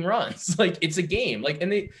fucking runs. Like, it's a game. Like,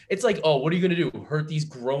 and it's like, oh, what are you going to do? Hurt these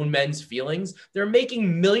grown men's feelings? They're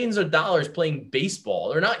making millions of dollars playing baseball.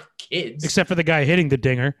 They're not kids. Except for the guy hitting the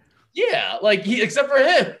dinger. Yeah. Like, except for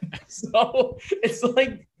him. So it's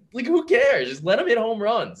like, who cares? Just let him hit home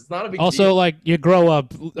runs. It's not a big deal. Also, like, you grow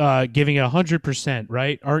up giving 100%,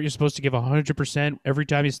 right? Aren't you supposed to give 100% every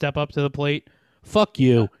time you step up to the plate? Fuck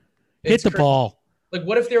you. Hit the ball. Like,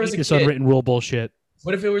 what if there was a this kid? Unwritten rule bullshit.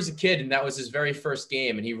 What if it was a kid and that was his very first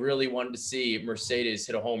game and he really wanted to see Mercedes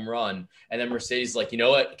hit a home run, and then Mercedes like, you know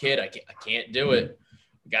what, kid, I can't do it.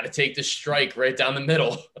 We got to take this strike right down the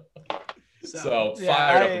middle. So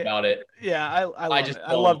fired up about it. Yeah, I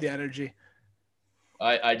love the energy.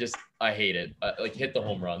 I hate it. Like, hit the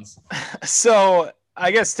home runs. So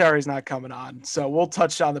I guess Terry's not coming on, so we'll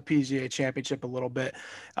touch on the PGA Championship a little bit.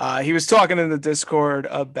 He was talking in the Discord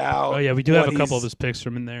about Oh yeah, we do have a couple of his picks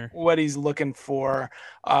from in there. What he's looking for.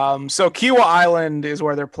 So Kiawah Island is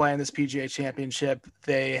where they're playing this PGA Championship.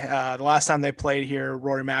 They the last time they played here,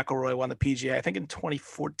 Rory McIlroy won the PGA, I think in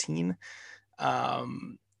 2014.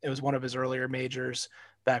 It was one of his earlier majors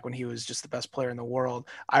back when he was just the best player in the world.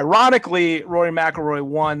 Ironically, Rory McIlroy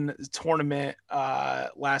won the tournament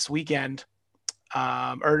last weekend.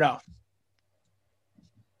 Or no,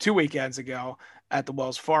 2 weekends ago at the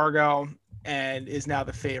Wells Fargo, and is now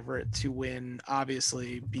the favorite to win,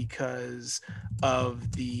 obviously, because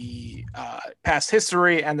of the past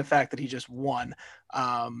history and the fact that he just won,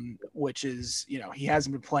 which is, he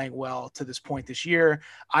hasn't been playing well to this point this year.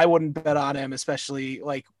 I wouldn't bet on him, especially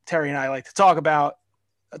like Terry and I like to talk about.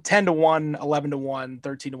 10-1, 11-1,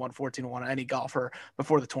 13-1, 14-1, any golfer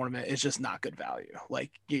before the tournament is just not good value.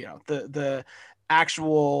 Like, the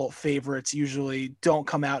actual favorites usually don't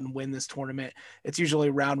come out and win this tournament. It's usually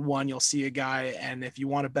round one. You'll see a guy, and if you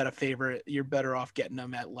want to bet a favorite, you're better off getting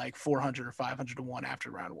them at like 400 or 500-1 after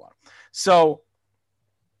round one. So,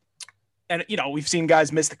 and we've seen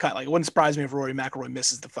guys miss the cut. Like, it wouldn't surprise me if Rory McIlroy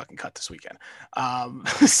misses the fucking cut this weekend.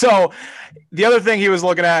 So the other thing he was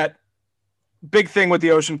looking at, big thing with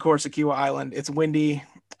the ocean course at Kiawah Island, it's windy.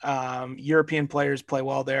 European players play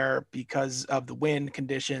well there because of the wind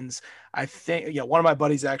conditions. I think, one of my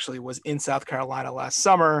buddies actually was in South Carolina last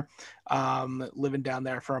summer, living down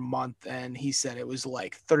there for a month, and he said it was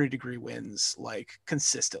like 30-degree winds, like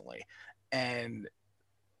consistently. And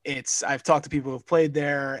I've talked to people who've played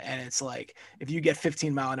there, and it's like, if you get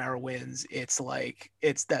 15-mile-an-hour winds,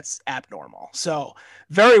 that's abnormal. So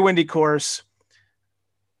very windy course.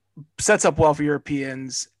 Sets up well for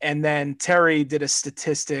Europeans. And then Terry did a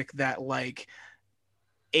statistic that like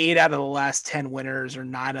 8 out of the last 10 winners or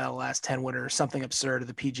 9 out of the last 10 winners, something absurd of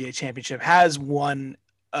the PGA Championship, has won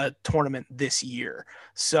a tournament this year.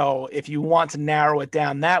 So if you want to narrow it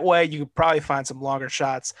down that way, you could probably find some longer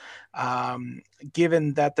shots.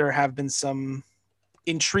 Given that there have been some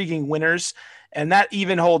intriguing winners, and that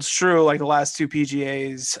even holds true like the last 2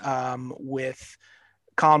 PGAs with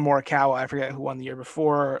Colin Morikawa, I forget who won the year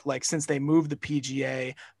before, like since they moved the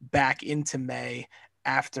PGA back into May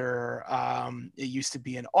after it used to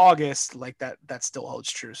be in August, like that still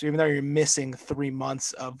holds true. So even though you're missing 3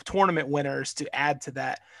 months of tournament winners to add to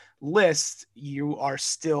that list, you are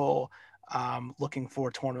still looking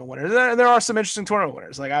for tournament winners. There are some interesting tournament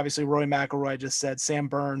winners. Like obviously Rory McIlroy just said, Sam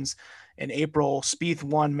Burns in April, Spieth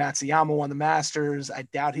won, Matsuyama won the Masters. I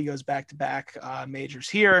doubt he goes back-to-back majors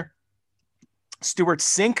here. Stuart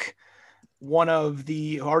Sink,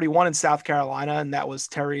 already won in South Carolina, and that was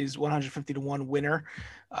Terry's 150-1 winner.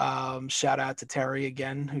 Shout out to Terry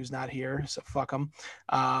again, who's not here, so fuck him.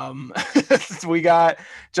 We got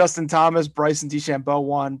Justin Thomas, Bryson DeChambeau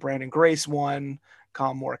won, Brandon Grace won,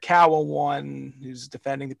 Colin Morikawa won, who's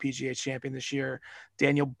defending the PGA champion this year.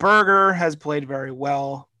 Daniel Berger has played very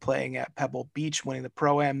well, playing at Pebble Beach, winning the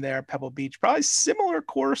Pro-Am there. Pebble Beach, probably similar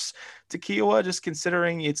course to Kiawah, just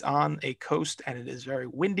considering it's on a coast and it is very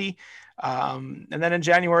windy. And then in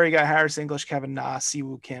January, you got Harris English, Kevin Na,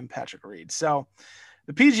 Siwoo Kim, Patrick Reed. So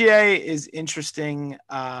the PGA is interesting.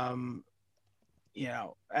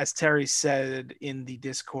 As Terry said in the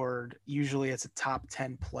Discord, usually it's a top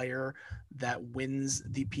 10 player that wins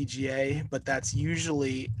the PGA, but that's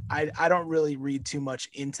usually, I don't really read too much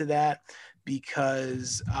into that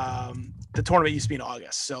because the tournament used to be in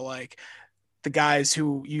August. So like the guys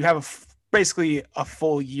who you have basically a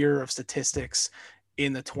full year of statistics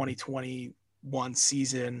in the 2021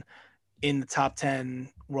 season in the top 10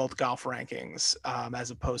 world golf rankings,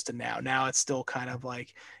 as opposed to now. Now it's still kind of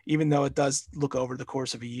like, even though it does look over the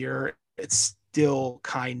course of a year, it's still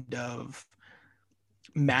kind of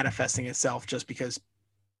manifesting itself just because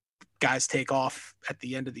guys take off at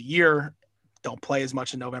the end of the year, don't play as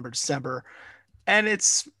much in November, December, and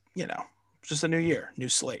it's, just a new year, new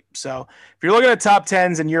slate. So if you're looking at top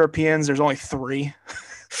 10s and Europeans, there's only 3.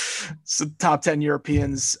 So top 10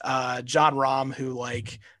 Europeans, John Rahm, who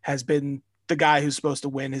has been the guy who's supposed to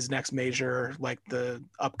win his next major, like the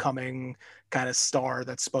upcoming kind of star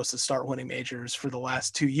that's supposed to start winning majors for the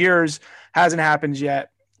last 2 years. Hasn't happened yet,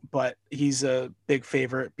 but he's a big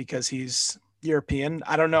favorite because he's European.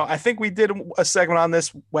 I don't know. I think we did a segment on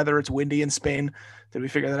this, whether it's windy in Spain. Did we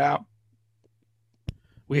figure that out?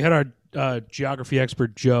 We had our geography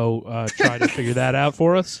expert, Joe, try to figure that out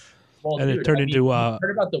for us. Well, and it turned into a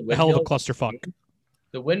hell of a clusterfuck.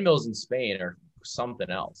 The windmills in Spain are something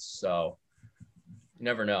else. So you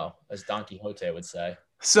never know, as Don Quixote would say.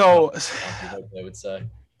 So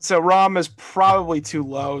Rahm is probably too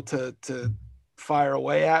low to fire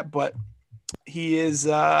away at, but he's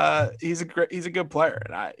a good player,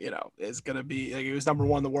 and is going to be he was number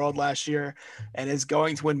 1 in the world last year and is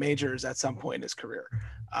going to win majors at some point in his career.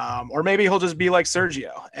 Or maybe he'll just be like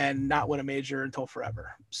Sergio and not win a major until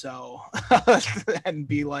forever. So, and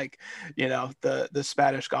be like, the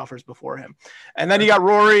Spanish golfers before him. And then you got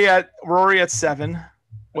Rory at 7.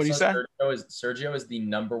 What do you say? Sergio is the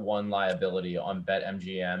number 1 liability on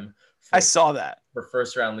BetMGM. I saw that. For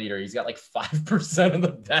first round leader. He's got like 5% of the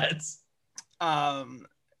bets.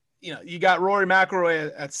 You got Rory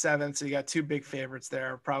McIlroy at 7. So you got 2 big favorites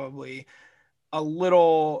there, probably a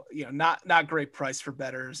little, not great price for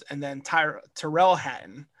bettors. And then Tyrrell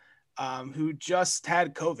Hatton, who just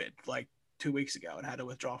had COVID like 2 weeks ago and had to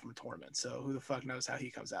withdraw from a tournament. So who the fuck knows how he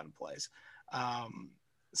comes out and plays.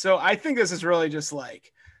 So I think this is really just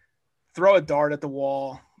like throw a dart at the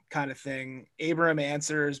wall kind of thing. Abraham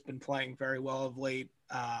Answer has been playing very well of late,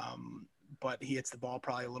 but he hits the ball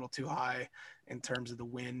probably a little too high in terms of the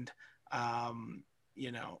wind.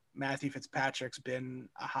 Matthew Fitzpatrick's been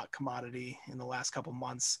a hot commodity in the last couple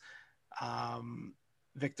months.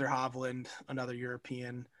 Victor Hovland, another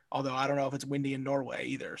European, although I don't know if it's windy in Norway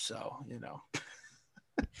either. So,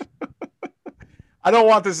 I don't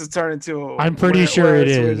want this to turn into. I'm pretty sure it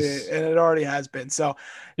is, and it already has been. So,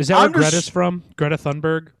 is that where Greta's from? Greta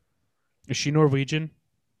Thunberg? Is she Norwegian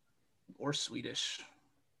or Swedish?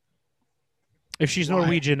 If she's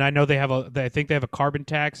Norwegian, I know I think they have a carbon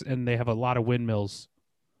tax and they have a lot of windmills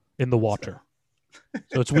in the water.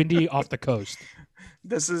 So it's windy off the coast.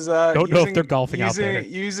 This is don't know if they're golfing out there.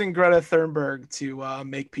 Using Greta Thunberg to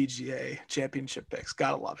make PGA Championship picks.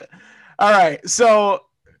 Gotta love it. All right, so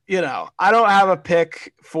I don't have a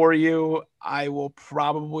pick for you. I will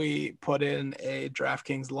probably put in a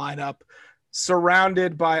DraftKings lineup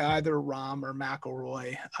surrounded by either Rahm or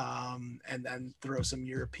McIlroy, and then throw some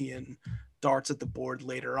European darts at the board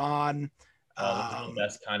later on. The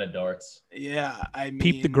best kind of darts. Yeah, I mean,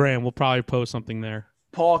 peep the gram. We'll probably post something there.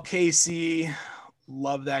 Paul Casey,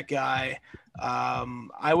 love that guy.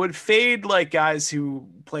 I would fade like guys who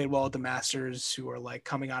played well at the Masters, who are like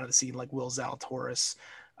coming out of the scene, like Will Zalatoris.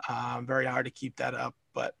 Very hard to keep that up,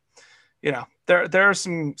 but there are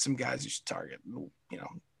some guys you should target.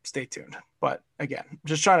 Stay tuned. But again,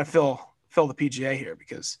 just trying to fill the PGA here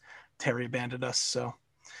because Terry abandoned us. So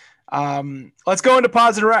let's go into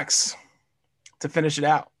Pods and Recs to finish it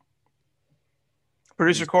out.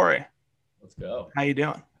 Producer Corey, let's go. How you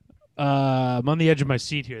doing? I'm on the edge of my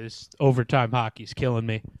seat here. This overtime hockey's killing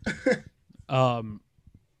me.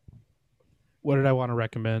 What did I want to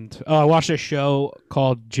recommend? I watched a show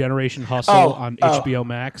called Generation Hustle on HBO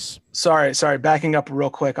Max. Sorry. Backing up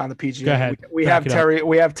real quick on the PGA. Go ahead. We have Terry.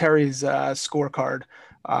 We have Terry's scorecard.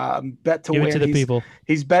 Bet to Give win. It to the people.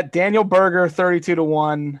 He's bet Daniel Berger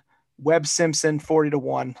 32-1, Webb Simpson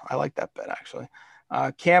 40-1. I like that bet actually.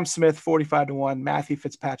 Cam Smith 45-1, Matthew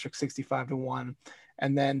Fitzpatrick 65-1,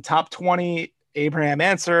 and then top 20 Abraham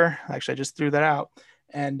Answer. Actually, I just threw that out.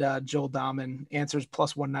 And Joel Dahman, Answers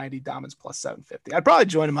plus 190, Dahman's plus 750. I'd probably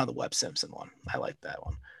join him on the Webb Simpson one. I like that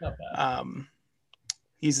one. Not bad.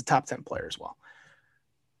 He's a top 10 player as well.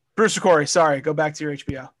 Brewster Corey, sorry, go back to your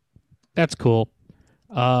HBO. That's cool.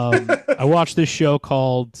 I watched this show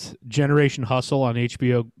called Generation Hustle on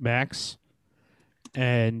HBO Max,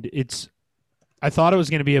 and I thought it was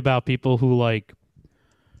going to be about people who like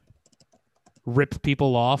rip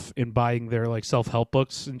people off in buying their like self-help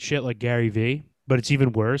books and shit like Gary Vee. But it's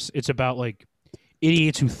even worse. It's about like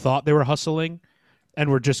idiots who thought they were hustling and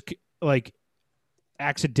were just like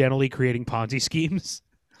accidentally creating Ponzi schemes.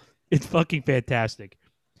 It's fucking fantastic.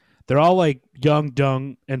 They're all like young,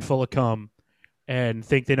 dumb, and full of cum and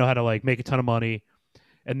think they know how to like make a ton of money.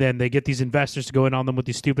 And then they get these investors to go in on them with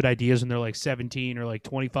these stupid ideas when they're like 17 or like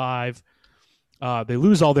 25. They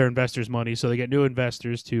lose all their investors' money, so they get new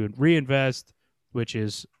investors to reinvest, which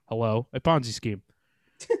is, a Ponzi scheme.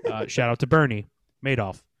 Shout out to Bernie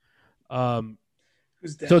Madoff. So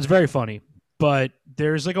it's very funny, but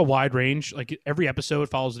there's like a wide range. Like every episode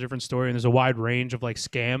follows a different story, and there's a wide range of like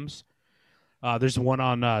scams. There's one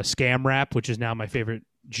on scam rap, which is now my favorite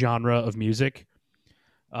genre of music.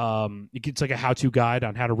 It's like a how-to guide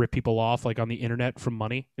on how to rip people off, like on the internet from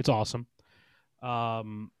money. It's awesome.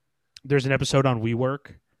 There's an episode on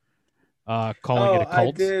WeWork, calling it a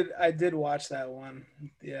cult. I did watch that one.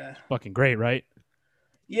 Yeah, fucking great, right?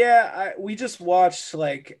 Yeah, we just watched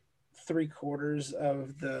like 3/4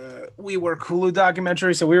 of the WeWork Hulu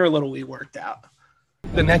documentary, so we were a little WeWorked out.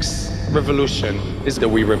 The next revolution is the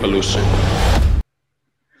We Revolution.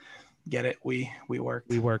 Get it? We worked.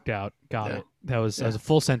 We worked out. Got it. That was a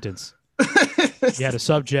full sentence. You had a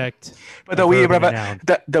subject. But a the we verb, and a noun.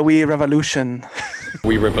 the we revolution.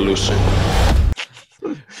 We revolution.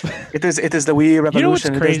 It is the we revolution. You know what's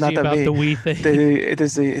It is crazy not about me. the we thing? It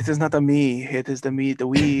is not the me. It is the me. The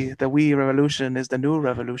we revolution is the new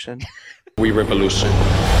revolution. We revolution.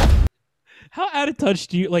 How out of touch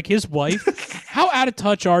do you like his wife? How out of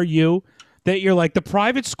touch are you that you're like the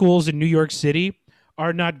private schools in New York City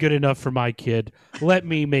are not good enough for my kid? Let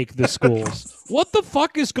me make the schools. What the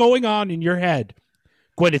fuck is going on in your head?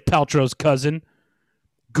 Gwyneth Paltrow's cousin,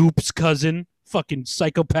 Goop's cousin, fucking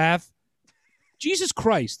psychopath. Jesus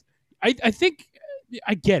Christ. I think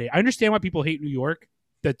I get it. I understand why people hate New York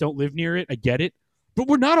that don't live near it. I get it. But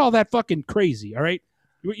we're not all that fucking crazy, all right?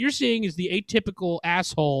 What you're seeing is the atypical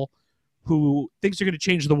asshole who thinks they're going to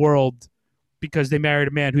change the world because they married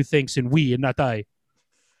a man who thinks in we and not I.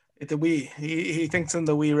 It's the we. He thinks in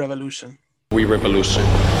the we revolution. We revolution.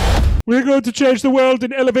 We're going to change the world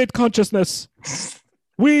and elevate consciousness.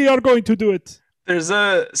 We are going to do it. There's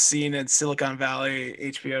a scene in Silicon Valley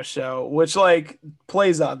HBO show which like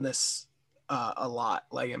plays on this a lot.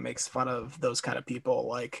 Like it makes fun of those kind of people.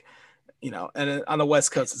 Like, you know, and on the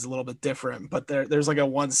West Coast it's a little bit different. But there's like a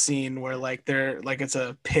one scene where like they're like it's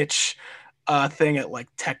a pitch thing at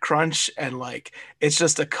like TechCrunch, and like it's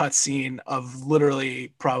just a cut scene of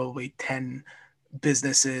literally probably 10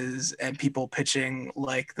 businesses and people pitching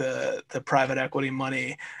like the private equity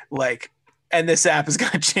money, like, and this app is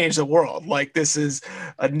going to change the world. Like this is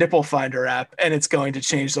a nipple finder app and it's going to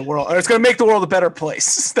change the world, or it's going to make the world a better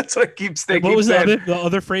place. That's what it keeps thinking. What was the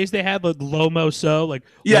other phrase they had? Like Lomo So, like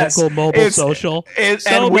yes, local mobile social.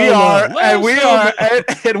 And we are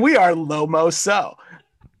Lomo So.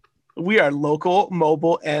 We are local,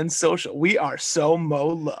 mobile, and social. We are so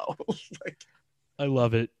low. Like, I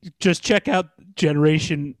love it. Just check out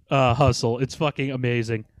Generation Hustle. It's fucking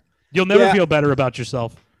amazing. You'll never feel better about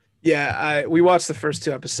yourself. Yeah, we watched the first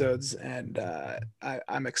 2 episodes, and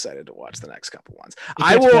I'm excited to watch the next couple ones.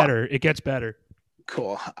 It gets better.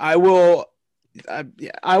 Cool. I will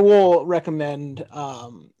recommend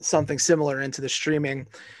something similar into the streaming.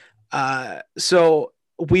 So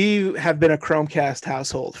we have been a Chromecast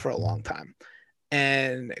household for a long time,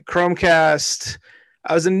 and Chromecast,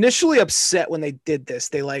 I was initially upset when they did this.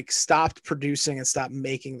 They like stopped producing and stopped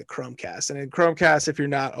making the Chromecast. And in Chromecast, if you're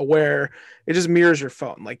not aware, it just mirrors your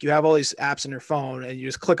phone. Like you have all these apps on your phone and you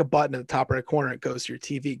just click a button at the top right corner, it goes to your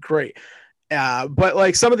TV. Great. But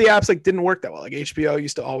like some of the apps like didn't work that well. Like HBO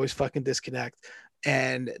used to always fucking disconnect.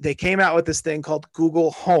 And they came out with this thing called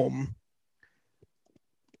Google Home.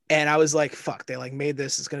 And I was like, fuck, they like made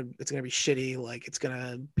this. It's gonna be shitty. Like it's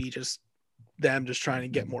gonna be just them just trying to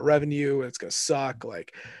get more revenue, and it's gonna suck.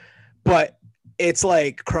 Like, but it's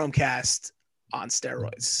like Chromecast on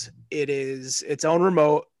steroids. It is its own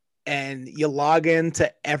remote, and you log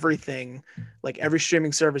into everything, like every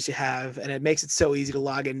streaming service you have, and it makes it so easy to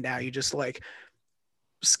log in now. You just like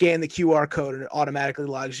scan the QR code and it automatically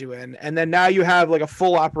logs you in. And then now you have like a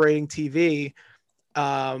full operating TV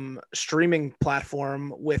streaming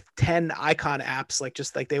platform with 10 icon apps, like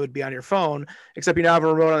just like they would be on your phone, except you now have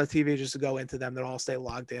a remote on the TV just to go into them. They'll all stay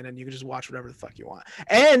logged in and you can just watch whatever the fuck you want.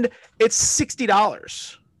 And it's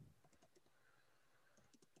 $60.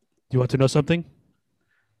 You want to know something?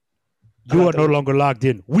 You are no longer logged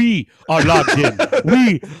in. We are logged in.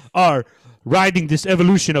 We are riding this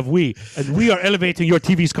evolution of we, and we are elevating your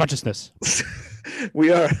TV's consciousness.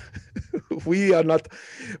 The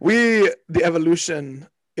evolution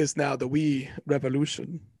is now the we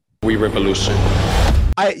revolution. We revolution.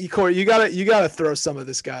 Corey, you gotta throw some of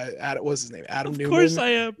this guy what's his name? Adam Newman. Of course I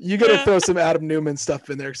am. You gotta throw some Adam Newman stuff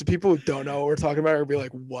in there, because people who don't know what we're talking about are gonna be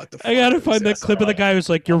like, what the fuck? I gotta find that clip of the guy who's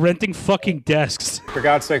like, you're renting fucking desks. For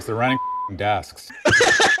God's sakes, they're renting desks.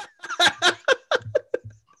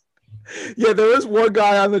 Yeah, there was one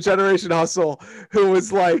guy on the Generation Hustle who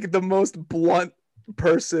was like the most blunt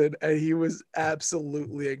person, and he was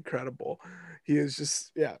absolutely incredible. He is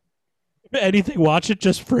just, yeah. Anything, watch it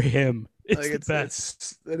just for him. It's like the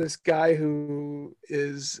best. It's this guy who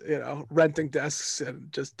is, renting desks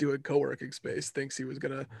and just doing co-working space thinks he was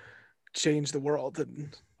gonna change the world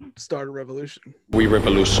and start a revolution. We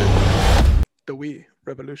revolution. The we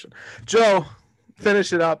revolution. Joe,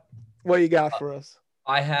 finish it up. What you got for us?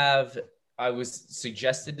 I was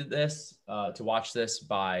suggested to watch this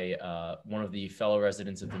by one of the fellow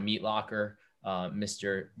residents of the Meat Locker,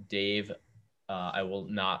 Mr. Dave. I will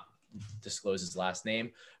not disclose his last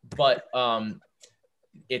name, but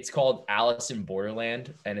it's called Alice in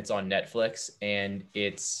Borderland, and it's on Netflix. And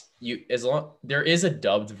there is a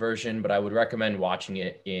dubbed version, but I would recommend watching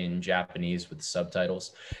it in Japanese with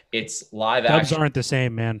subtitles. It's live action. Dubs aren't the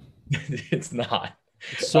same, man. It's not.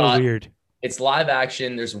 It's so weird. It's live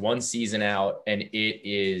action. There's one season out, and it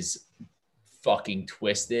is fucking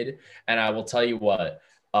twisted. And I will tell you what,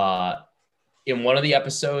 in one of the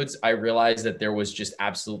episodes, I realized that there was just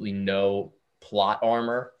absolutely no plot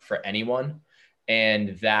armor for anyone.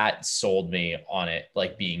 And that sold me on it,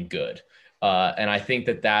 like being good. And I think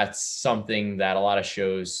that that's something that a lot of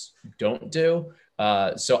shows don't do.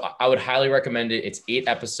 So I would highly recommend it. It's 8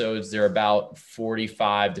 episodes. They're about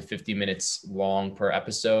 45 to 50 minutes long per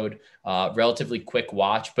episode. Relatively quick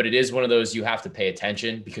watch, but it is one of those you have to pay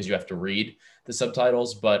attention because you have to read the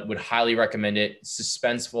subtitles, but would highly recommend it.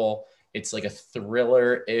 Suspenseful. It's like a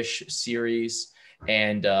thriller-ish series,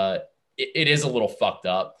 and it is a little fucked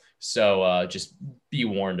up. So just be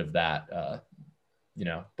warned of that,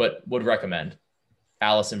 but would recommend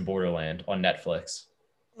Alice in Borderland on Netflix.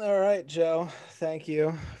 All right, Joe. Thank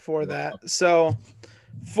you for that. So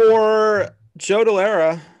for Joe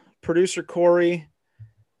Delara, producer Corey,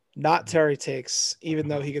 not Terry Takes, even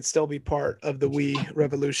though he could still be part of the We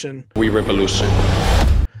Revolution. We revolution.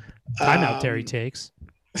 I'm out Terry Takes.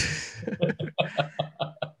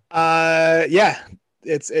 Yeah,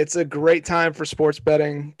 it's a great time for sports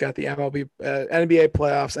betting. Got the MLB, NBA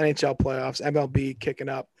playoffs, NHL playoffs, MLB kicking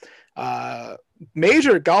up.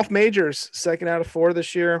 Golf majors, 2nd out of 4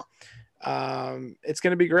 this year. It's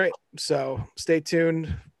going to be great. So stay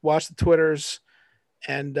tuned, watch the Twitters,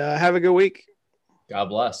 and have a good week. God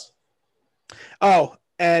bless. Oh,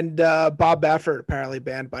 and Bob Baffert apparently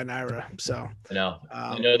banned by Naira. So I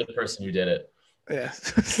know the person who did it. Yeah.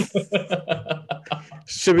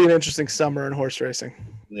 Should be an interesting summer in horse racing,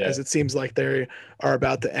 as it seems like they are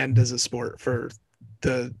about to end as a sport for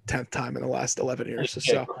the 10th time in the last 11 years.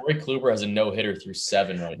 Yeah, So Corey Kluber has a no-hitter through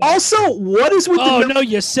 7 right now. Also, what is with no,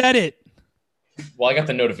 you said it. Well, I got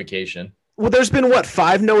the notification. Well, there's been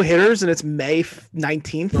 5 no-hitters, and it's May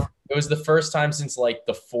 19th. It was the first time since like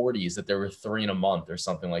the 40s that there were 3 in a month or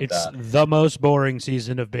something like that. It's the most boring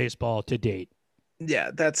season of baseball to date.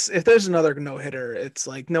 Yeah, if there's another no-hitter, it's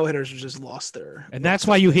like no-hitters are just lost their. And that's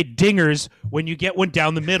why you hit dingers when you get one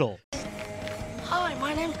down the middle. Hi,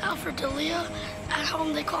 my name's Alfred D'Elia. At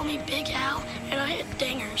home, they call me Big Al, and I hit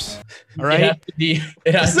dingers. All right.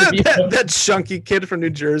 That chunky kid from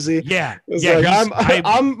New Jersey. Yeah. It's Yeah. like,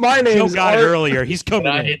 my name is got it earlier. He's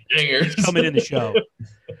coming in. Hit dingers. He's coming in the show.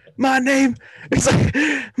 My name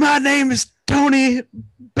is Tony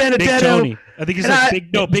Benedetto. Big Tony. I think he's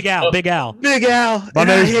Big Al. Big Al. My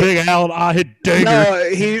name's Big Al, and I hit dingers. No,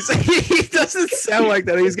 he doesn't sound like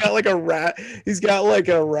that. He's got like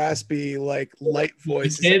a raspy, like light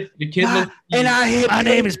voice. The kid My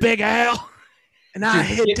name is Big Al. And I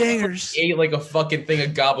hit dingers. He ate like a fucking thing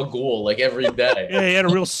of gabagool like every day. Yeah, he had a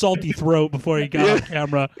real salty throat before he got on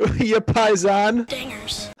camera. You paisan.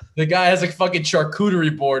 Dingers. The guy has a fucking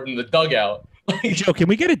charcuterie board in the dugout. Joe, can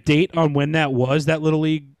we get a date on when that was, that Little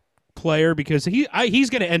League player? Because he's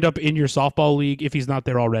going to end up in your softball league if he's not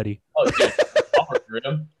there already. Oh, yeah. I'll recruit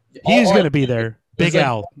him. He's going to be there. Big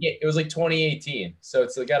Al. It was like 2018, so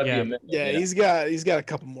it's got to be a minute. Yeah, he's got a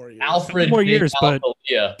couple more years. Alfred, more years, but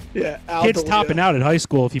yeah, kid's topping out in high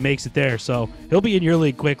school if he makes it there, so he'll be in your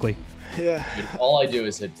league quickly. Yeah. Dude, all I do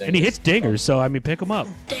is hit dingers. And he hits dingers, so I mean, pick him up.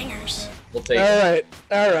 Dingers. We'll take it.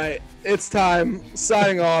 All right. It's time.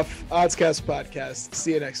 Signing off. Oddscast Podcast.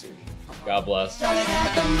 See you next week. God bless. I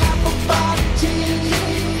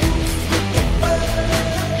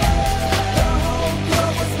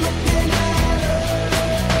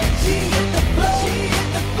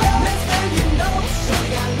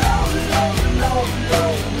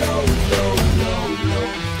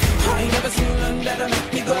ain't never seen nothing that'll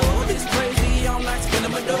make me go this crazy. I'm like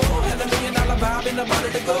spinning my dough. Had $1 million vibe in the body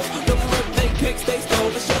to go. No birthday pics, they stole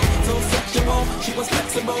the show. So sexual, she was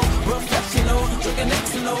flexible, professional, drinking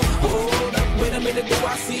Xanol. Hold up, wait a minute, do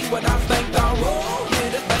I see what I think I roll?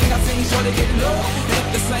 Yeah, the thing I see, sure to get low. Ain't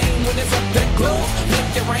the same when it's up that close.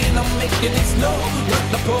 Make it rain, I'm making it snow. Got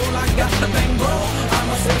the pole, I got the thing roll.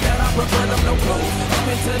 I'ma say that I prefer them no clothes. I'm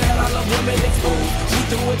into that, I love women exposed. She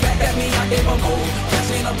threw it back at me, I gave her more. Cash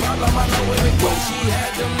ain't a problem, I know where it goes. She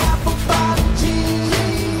had them apple bottom jeans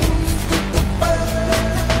with the fur.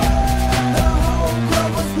 The whole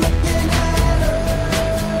club was looking at her.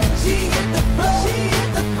 She hit the floor.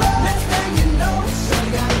 Next thing you know, she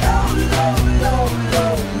got low.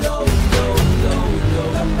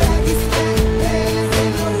 The baggy stack pants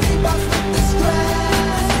and the Reeboks with the straps.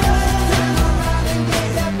 Turn around and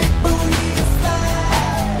gave that big booty a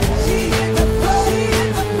slap. She hit the floor.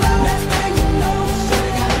 Next thing you know, she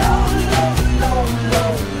got low.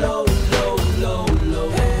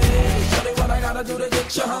 Hey, shawty, what I gotta do to get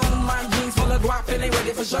you home? My jeans full of I feel ain't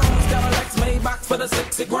ready for shows. Cadillacs made box for the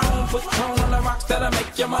sexy grown. Put tone on the rocks that'll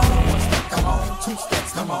make you moan. One step, come on. Two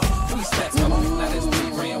steps, come on. Three steps, come on. Now this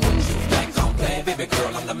me praying with you. Think I'm playing, baby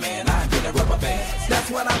girl, I'm the man. I get a rubber band. That's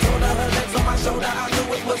what I told her. Her legs on my shoulder. I knew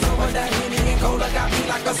it was over. That Henny and Cola got me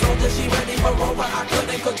like a soldier. She ready for Rover. I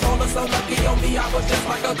couldn't control her. So lucky on me, I was just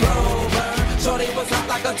like a clover. Shorty was hot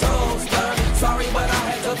like a toaster. Sorry, but I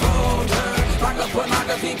had to fold her like a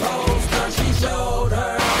pornography poster. She showed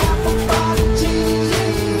her